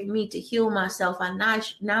God gave me to heal myself, I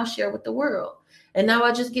now share with the world. And now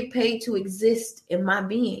I just get paid to exist in my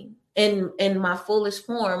being, in my fullest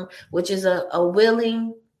form, which is a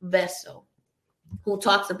willing vessel who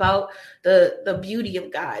talks about the beauty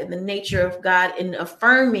of God and the nature of God, and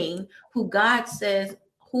affirming who God says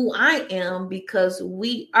who I am, because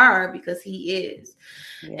he is.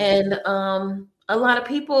 Yeah. And a lot of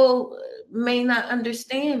people may not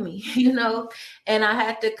understand me, you know, and I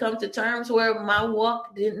had to come to terms where my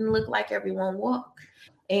walk didn't look like everyone walked.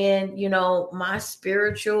 And, you know, my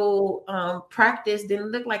spiritual practice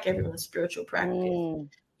didn't look like everyone's spiritual practice.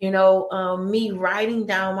 You know, me writing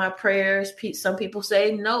down my prayers. Some people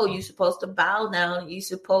say, no, you're supposed to bow down. You're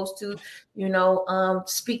supposed to, you know,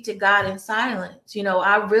 speak to God in silence. You know,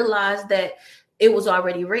 I realized that it was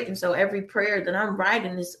already written. So every prayer that I'm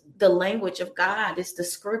writing is the language of God. It's the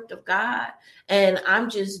script of God. And I'm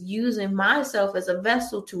just using myself as a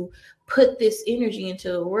vessel to put this energy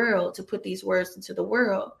into the world, to put these words into the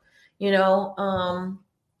world. You know,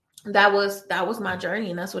 that was my journey,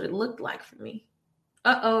 and that's what it looked like for me.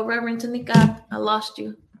 Reverend Tanika, I lost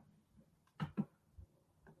you.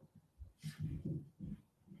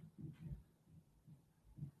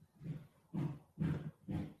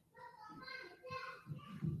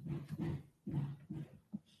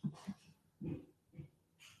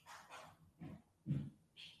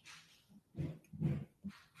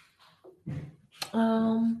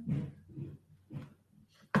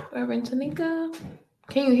 Reverend Tanika,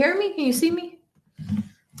 can you hear me? Can you see me?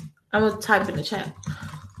 I'm gonna type in the chat.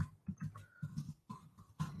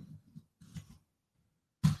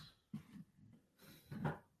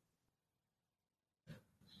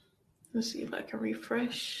 Let's see if I can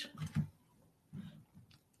refresh.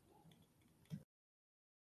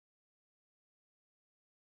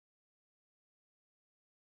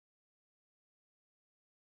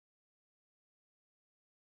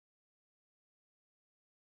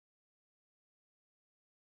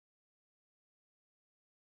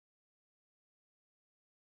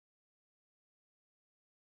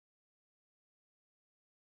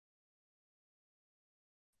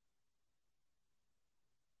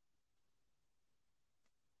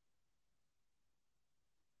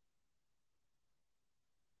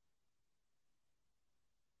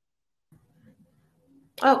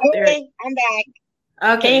 Oh, hey, I'm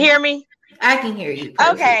back. Okay. Can you hear me? I can hear you.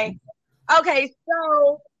 Perfect. Okay.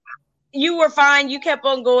 So you were fine. You kept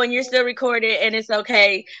on going. You're still recorded, and it's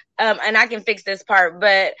okay. And I can fix this part,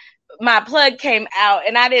 but my plug came out,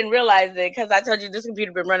 and I didn't realize it because I told you this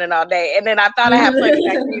computer been running all day, and then I thought I had plugged it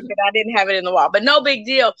back in, but I didn't have it in the wall. But no big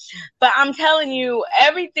deal. But I'm telling you,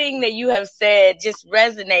 everything that you have said just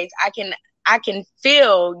resonates. I can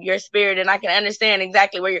feel your spirit, and I can understand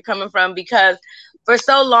exactly where you're coming from, because for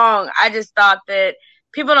so long, I just thought that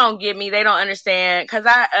people don't get me. They don't understand, because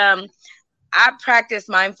I practice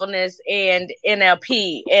mindfulness and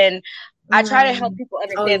NLP. And I try to help people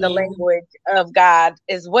understand the language of God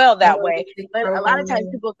as well that way. But a lot of times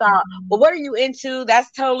people thought, well, what are you into?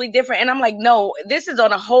 That's totally different. And I'm like, no, this is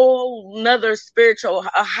on a whole nother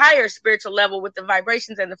a higher spiritual level with the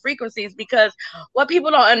vibrations and the frequencies, because what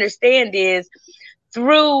people don't understand is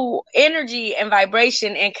through energy and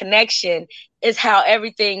vibration and connection is how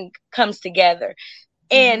everything comes together.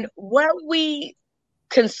 And what we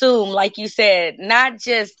consume, like you said, not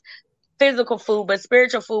just physical food, but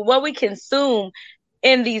spiritual food, what we consume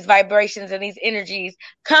in these vibrations and these energies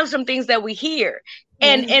comes from things that we hear.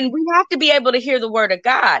 And we have to be able to hear the word of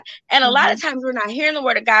God. And a lot of times we're not hearing the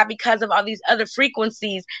word of God because of all these other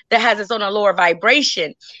frequencies that has us on a lower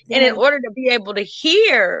vibration. And in order to be able to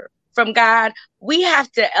hear from God, we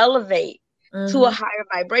have to elevate to a higher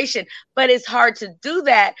vibration. But it's hard to do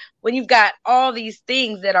that when you've got all these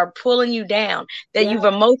things that are pulling you down, that you've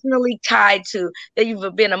emotionally tied to, that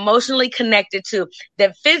you've been emotionally connected to,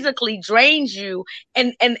 that physically drains you,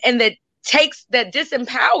 and that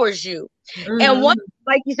disempowers you. And once,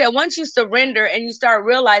 like you said, once you surrender and you start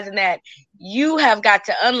realizing that you have got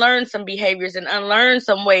to unlearn some behaviors and unlearn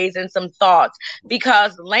some ways and some thoughts,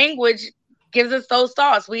 because language gives us those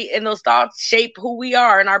thoughts. And those thoughts shape who we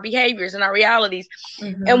are and our behaviors and our realities.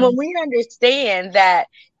 And when we understand that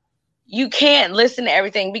you can't listen to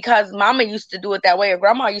everything because mama used to do it that way or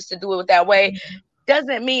grandma used to do it that way,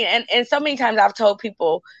 doesn't mean, and so many times I've told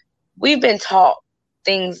people, we've been taught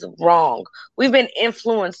things wrong. We've been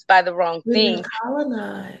influenced by the wrong things.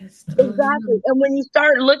 Colonized. Exactly. And when you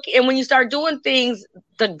start looking, and when you start doing things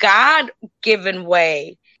the God-given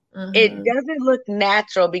way, it doesn't look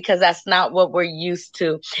natural because that's not what we're used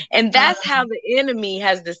to. And that's how the enemy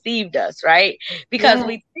has deceived us, right? Because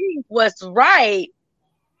we think what's right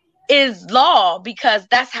is law because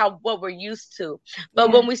that's what we're used to.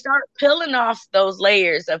 But when we start peeling off those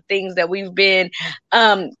layers of things that we've been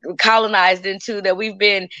colonized into, that we've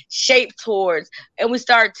been shaped towards, and we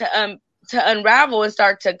start to unravel and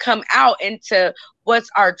start to come out into what's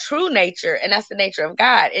our true nature, and that's the nature of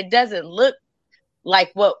God, it doesn't look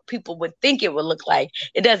like what people would think it would look like.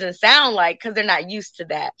 It doesn't sound like, because they're not used to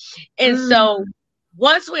that. And so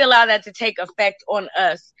once we allow that to take effect on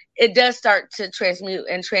us, it does start to transmute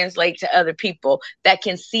and translate to other people that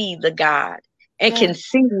can see the God and can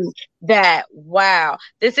see that, wow,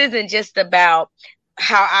 this isn't just about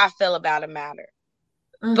how I feel about a matter,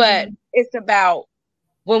 but it's about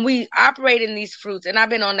when we operate in these fruits, and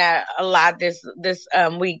I've been on that a lot this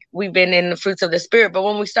week, we've been in the fruits of the spirit, but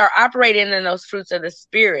when we start operating in those fruits of the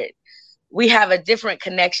spirit, we have a different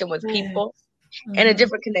connection with people and a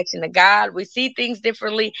different connection to God. We see things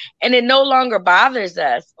differently, and it no longer bothers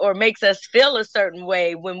us or makes us feel a certain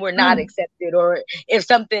way when we're not accepted or if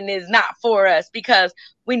something is not for us, because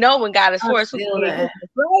we know when God is for us, right?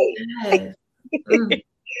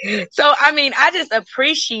 So, I mean, I just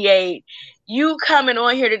appreciate you coming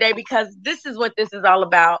on here today, because this is what this is all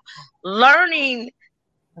about. Learning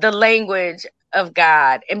the language of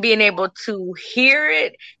God and being able to hear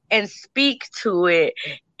it and speak to it.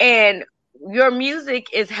 And your music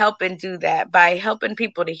is helping do that by helping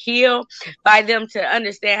people to heal, by them to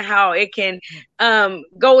understand how it can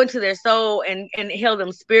go into their soul and heal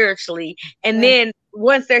them spiritually. And then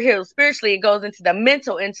once they're healed spiritually, it goes into the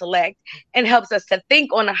mental intellect and helps us to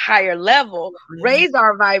think on a higher level, raise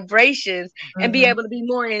our vibrations, and be able to be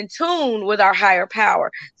more in tune with our higher power.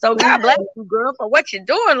 So God bless you, girl, for what you're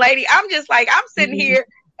doing, lady. I'm just like, I'm sitting here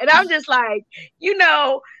and I'm just like, you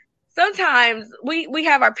know, sometimes we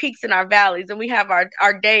have our peaks and our valleys, and we have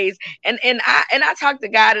our days. And I talk to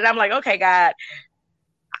God, and I'm like, okay, God,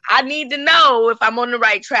 I need to know if I'm on the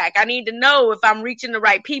right track. I need to know if I'm reaching the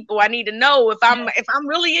right people. I need to know if I'm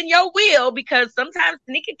really in your will, because sometimes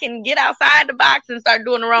Tanika can get outside the box and start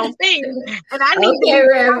doing the wrong thing. And I need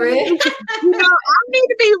I need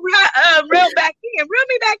to be real back in. Reel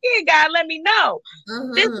me back in, God. Let me know.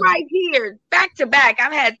 This right here, back to back.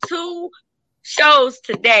 I've had 2 shows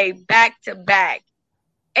today, back to back,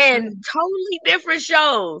 and totally different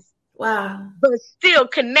shows. Wow. But still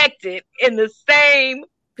connected in the same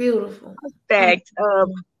beautiful aspect of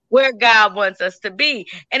where God wants us to be.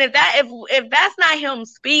 And if that's not him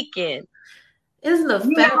speaking, isn't the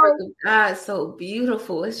fabric of God so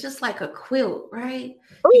beautiful? It's just like a quilt, right?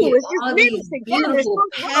 It's all these beautiful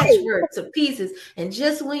patchworks of pieces, and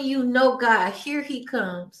just when you know God, here he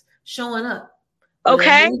comes showing up.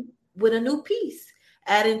 With a new piece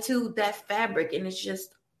adding to that fabric, and it's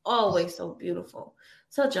just always so beautiful.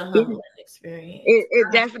 Such a humbling experience. It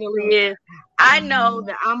definitely is. I know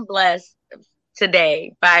that I'm blessed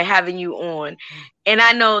today by having you on, and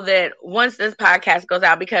I know that once this podcast goes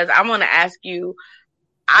out, because I want to ask you,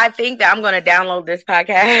 I think that I'm going to download this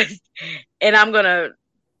podcast and I'm going to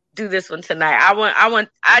do this one tonight.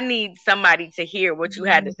 I need somebody to hear what you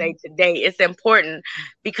had to say today. It's important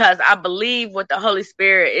because I believe what the Holy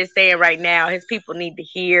Spirit is saying right now, his people need to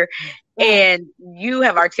hear. And you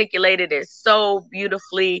have articulated it so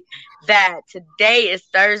beautifully that today is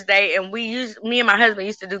Thursday, and me and my husband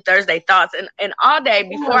used to do Thursday thoughts, and all day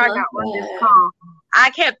before I got on this call, I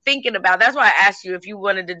kept thinking about, that's why I asked you if you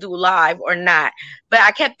wanted to do live or not. But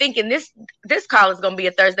I kept thinking this call is going to be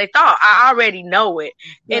a Thursday thought. I already know it.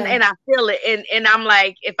 And I feel it. And I'm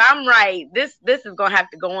like, if I'm right, this is going to have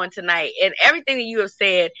to go on tonight. And everything that you have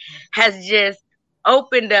said has just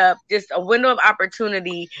opened up just a window of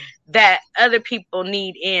opportunity that other people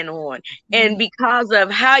need in on. And because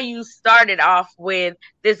of how you started off with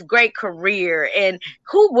this great career, and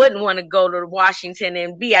who wouldn't want to go to Washington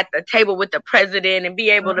and be at the table with the president and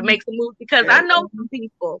be able to make some moves? Because I know some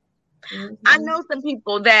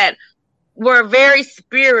people, that were very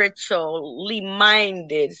spiritually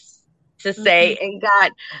minded, to say, and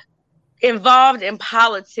got involved in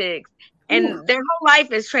politics. And their whole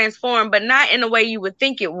life is transformed, but not in the way you would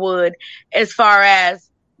think it would, as far as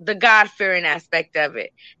the God-fearing aspect of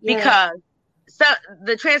it. Because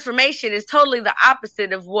the transformation is totally the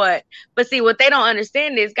opposite of what. But see, what they don't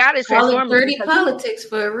understand is God is transforming. Dirty politics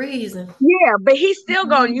for a reason. Yeah, but he's still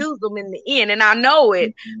going to use them in the end. And I know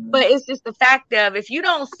it. But it's just the fact of, if you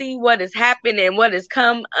don't see what has happened and what has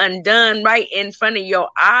come undone right in front of your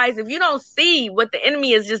eyes, if you don't see what the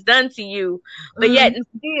enemy has just done to you, but yet and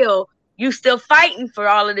still, you still fighting for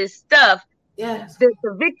all of this stuff. Yes, the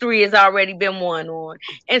victory has already been won on.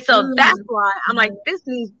 And so that's why I'm like, this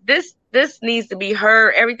needs to be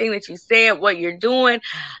heard. Everything that you said, what you're doing.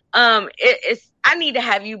 It's I need to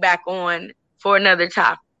have you back on for another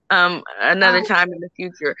time in the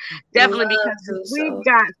future. Definitely, because we've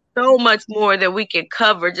got so much more that we can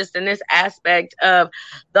cover just in this aspect of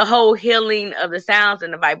the whole healing of the sounds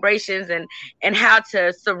and the vibrations and how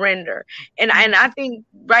to surrender. And I think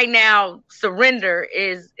right now surrender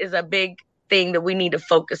is a big thing that we need to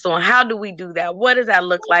focus on. How do we do that? What does that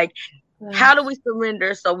look like? How do we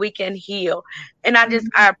surrender so we can heal? And I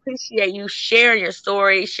appreciate you sharing your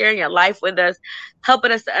story, sharing your life with us,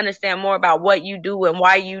 helping us to understand more about what you do and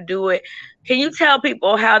why you do it. Can you tell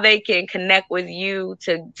people how they can connect with you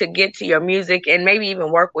to get to your music and maybe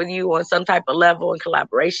even work with you on some type of level in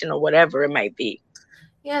collaboration or whatever it might be?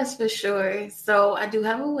 Yes, for sure. So I do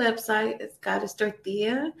have a website. It's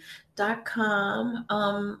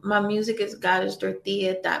goddessdorothea.com. My music is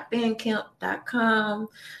goddessdorothea.bandcamp.com.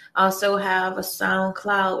 I also have a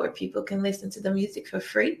SoundCloud where people can listen to the music for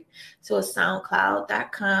free. So it's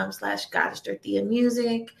soundcloud.com/goddessdorothea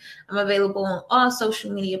music. I'm available on all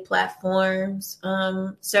social media platforms.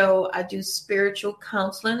 So I do spiritual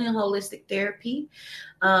counseling and holistic therapy.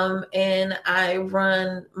 And I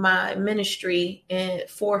run my ministry in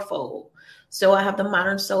fourfold. So I have the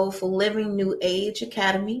Modern Soulful Living New Age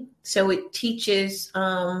Academy. So it teaches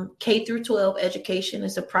K through 12 education.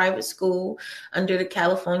 It's a private school under the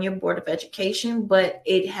California Board of Education, but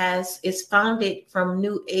it's founded from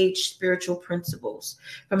New Age spiritual principles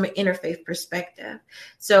from an interfaith perspective.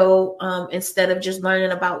 So instead of just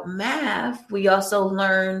learning about math, we also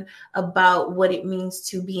learn about what it means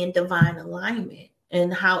to be in divine alignment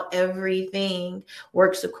and how everything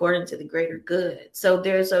works according to the greater good. So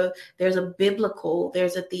there's a biblical,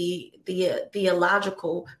 there's a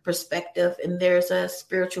theological perspective, and there's a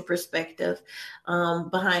spiritual perspective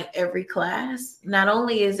behind every class. Not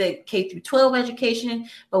only is it K through 12 education,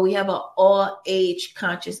 but we have an all age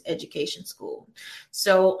conscious education school.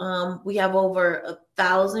 So we have over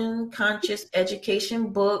 1,000 conscious education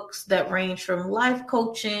books that range from life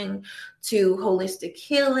coaching to holistic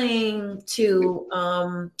healing to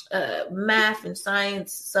math and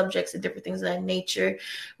science subjects and different things of that nature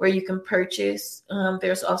where you can purchase.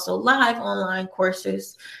 There's also live online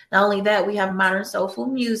courses. Not only that, we have Modern Soulful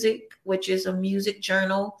Music, which is a music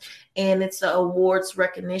journal, and it's an awards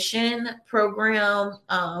recognition program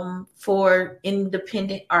for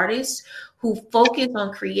independent artists who focus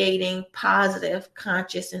on creating positive,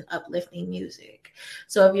 conscious, and uplifting music.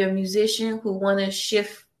 So if you're a musician who want to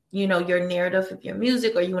shift your narrative of your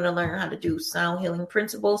music, or you want to learn how to do sound healing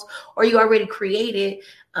principles, or you already created,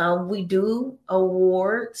 we do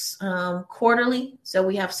awards quarterly. So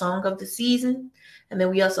we have Song of the Season, and then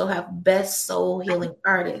we also have Best Soul Healing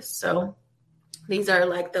Artist. So these are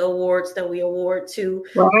like the awards that we award to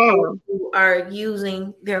people who are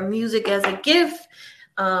using their music as a gift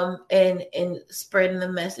and spreading the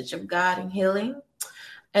message of God and healing.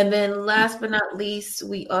 And then last but not least,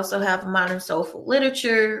 we also have Modern Soulful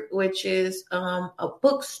Literature, which is a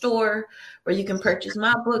bookstore where you can purchase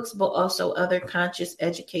my books, but also other conscious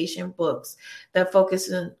education books that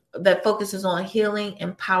focuses on healing,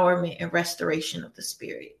 empowerment, and restoration of the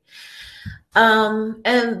spirit.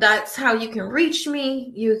 And that's how you can reach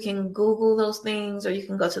me. You can Google those things, or you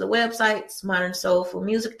can go to the websites,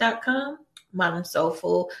 modernsoulfulmusic.com,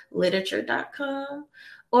 modernsoulfulliterature.com,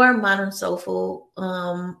 or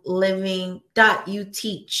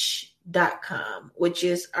modernsoulfulliving.uteach.com, which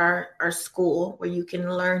is our school where you can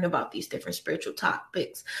learn about these different spiritual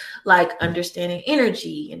topics, like understanding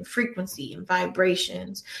energy and frequency and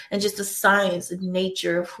vibrations, and just the science and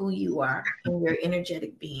nature of who you are and your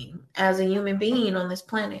energetic being as a human being on this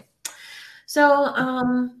planet. So,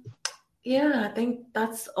 yeah, I think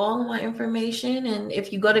that's all my information. And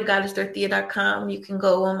if you go to goddessdorothea.com, you can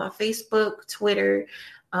go on my Facebook, Twitter,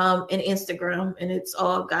 and Instagram, and it's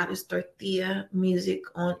all Goddess Dorothea music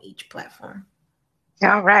on each platform.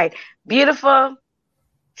 All right. Beautiful,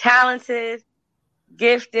 talented,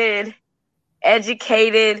 gifted,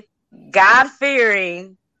 educated,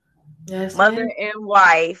 God-fearing mother and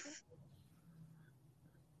wife.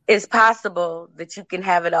 It's possible that you can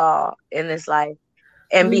have it all in this life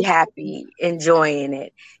and be happy enjoying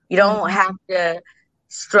it. You don't have to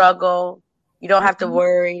struggle. You don't have to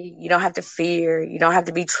worry. You don't have to fear. You don't have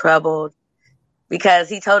to be troubled, because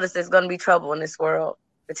he told us there's going to be trouble in this world.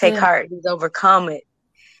 But take heart, he's overcome it.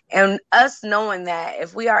 And us knowing that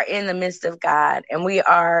if we are in the midst of God and we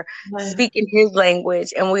are speaking his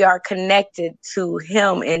language and we are connected to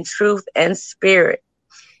him in truth and spirit,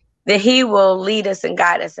 then he will lead us and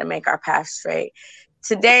guide us and make our path straight.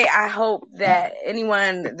 Today, I hope that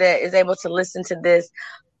anyone that is able to listen to this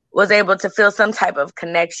was able to feel some type of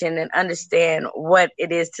connection and understand what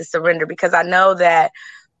it is to surrender. Because I know that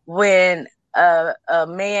when a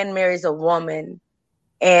man marries a woman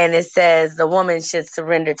and it says the woman should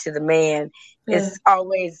surrender to the man, it's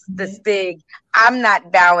always this big, I'm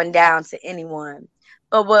not bowing down to anyone.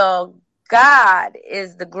 But God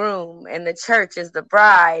is the groom and the church is the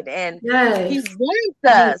bride, and he wants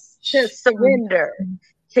us to surrender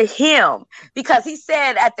to him, because he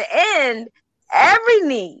said at the end, every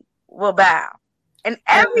knee will bow and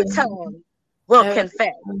every tongue will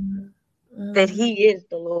confess that he is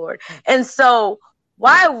the Lord. And so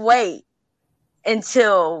why wait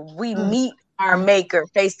until we meet our maker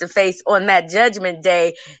face to face on that judgment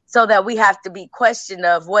day, so that we have to be questioned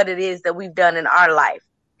of what it is that we've done in our life?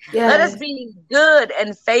 Let us be good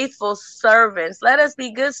and faithful servants. Let us be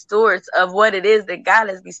good stewards of what it is that God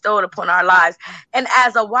has bestowed upon our lives. And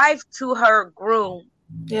as a wife to her groom,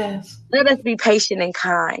 let us be patient and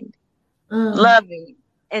kind, loving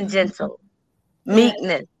and gentle,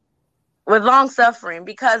 meekness, with long suffering,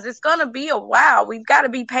 because it's going to be a while. We've got to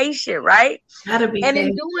be patient, right? And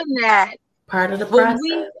in doing that, part of the process, when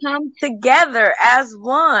we come together as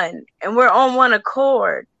one and we're on one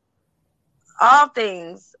accord, all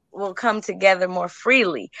things will come together more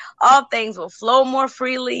freely. All things will flow more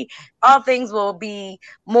freely. All things will be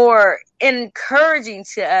more encouraging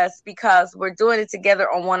to us, because we're doing it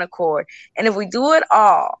together on one accord. And if we do it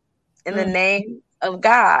all in the name of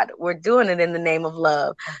God, we're doing it in the name of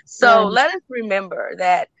love. So let us remember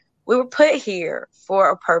that we were put here for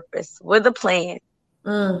a purpose, with a plan,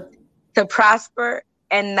 to prosper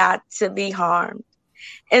and not to be harmed.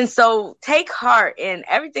 And so take heart in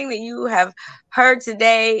everything that you have heard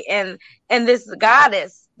today, and this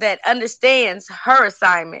goddess that understands her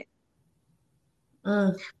assignment.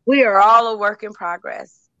 We are all a work in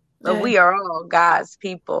progress, but we are all God's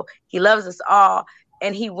people. He loves us all,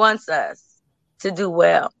 and he wants us to do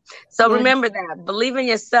well. So remember that. Believe in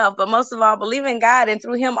yourself, but most of all, believe in God, and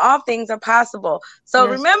through him, all things are possible. So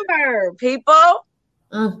remember, people,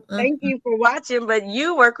 thank you for watching, but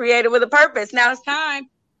you were created with a purpose. Now it's time.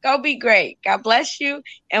 Go be great. God bless you.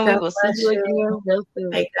 And we will see you again real soon.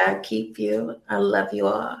 May God keep you. I love you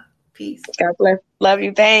all. Peace. God bless. Love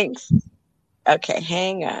you. Thanks. Okay,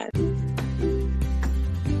 hang on.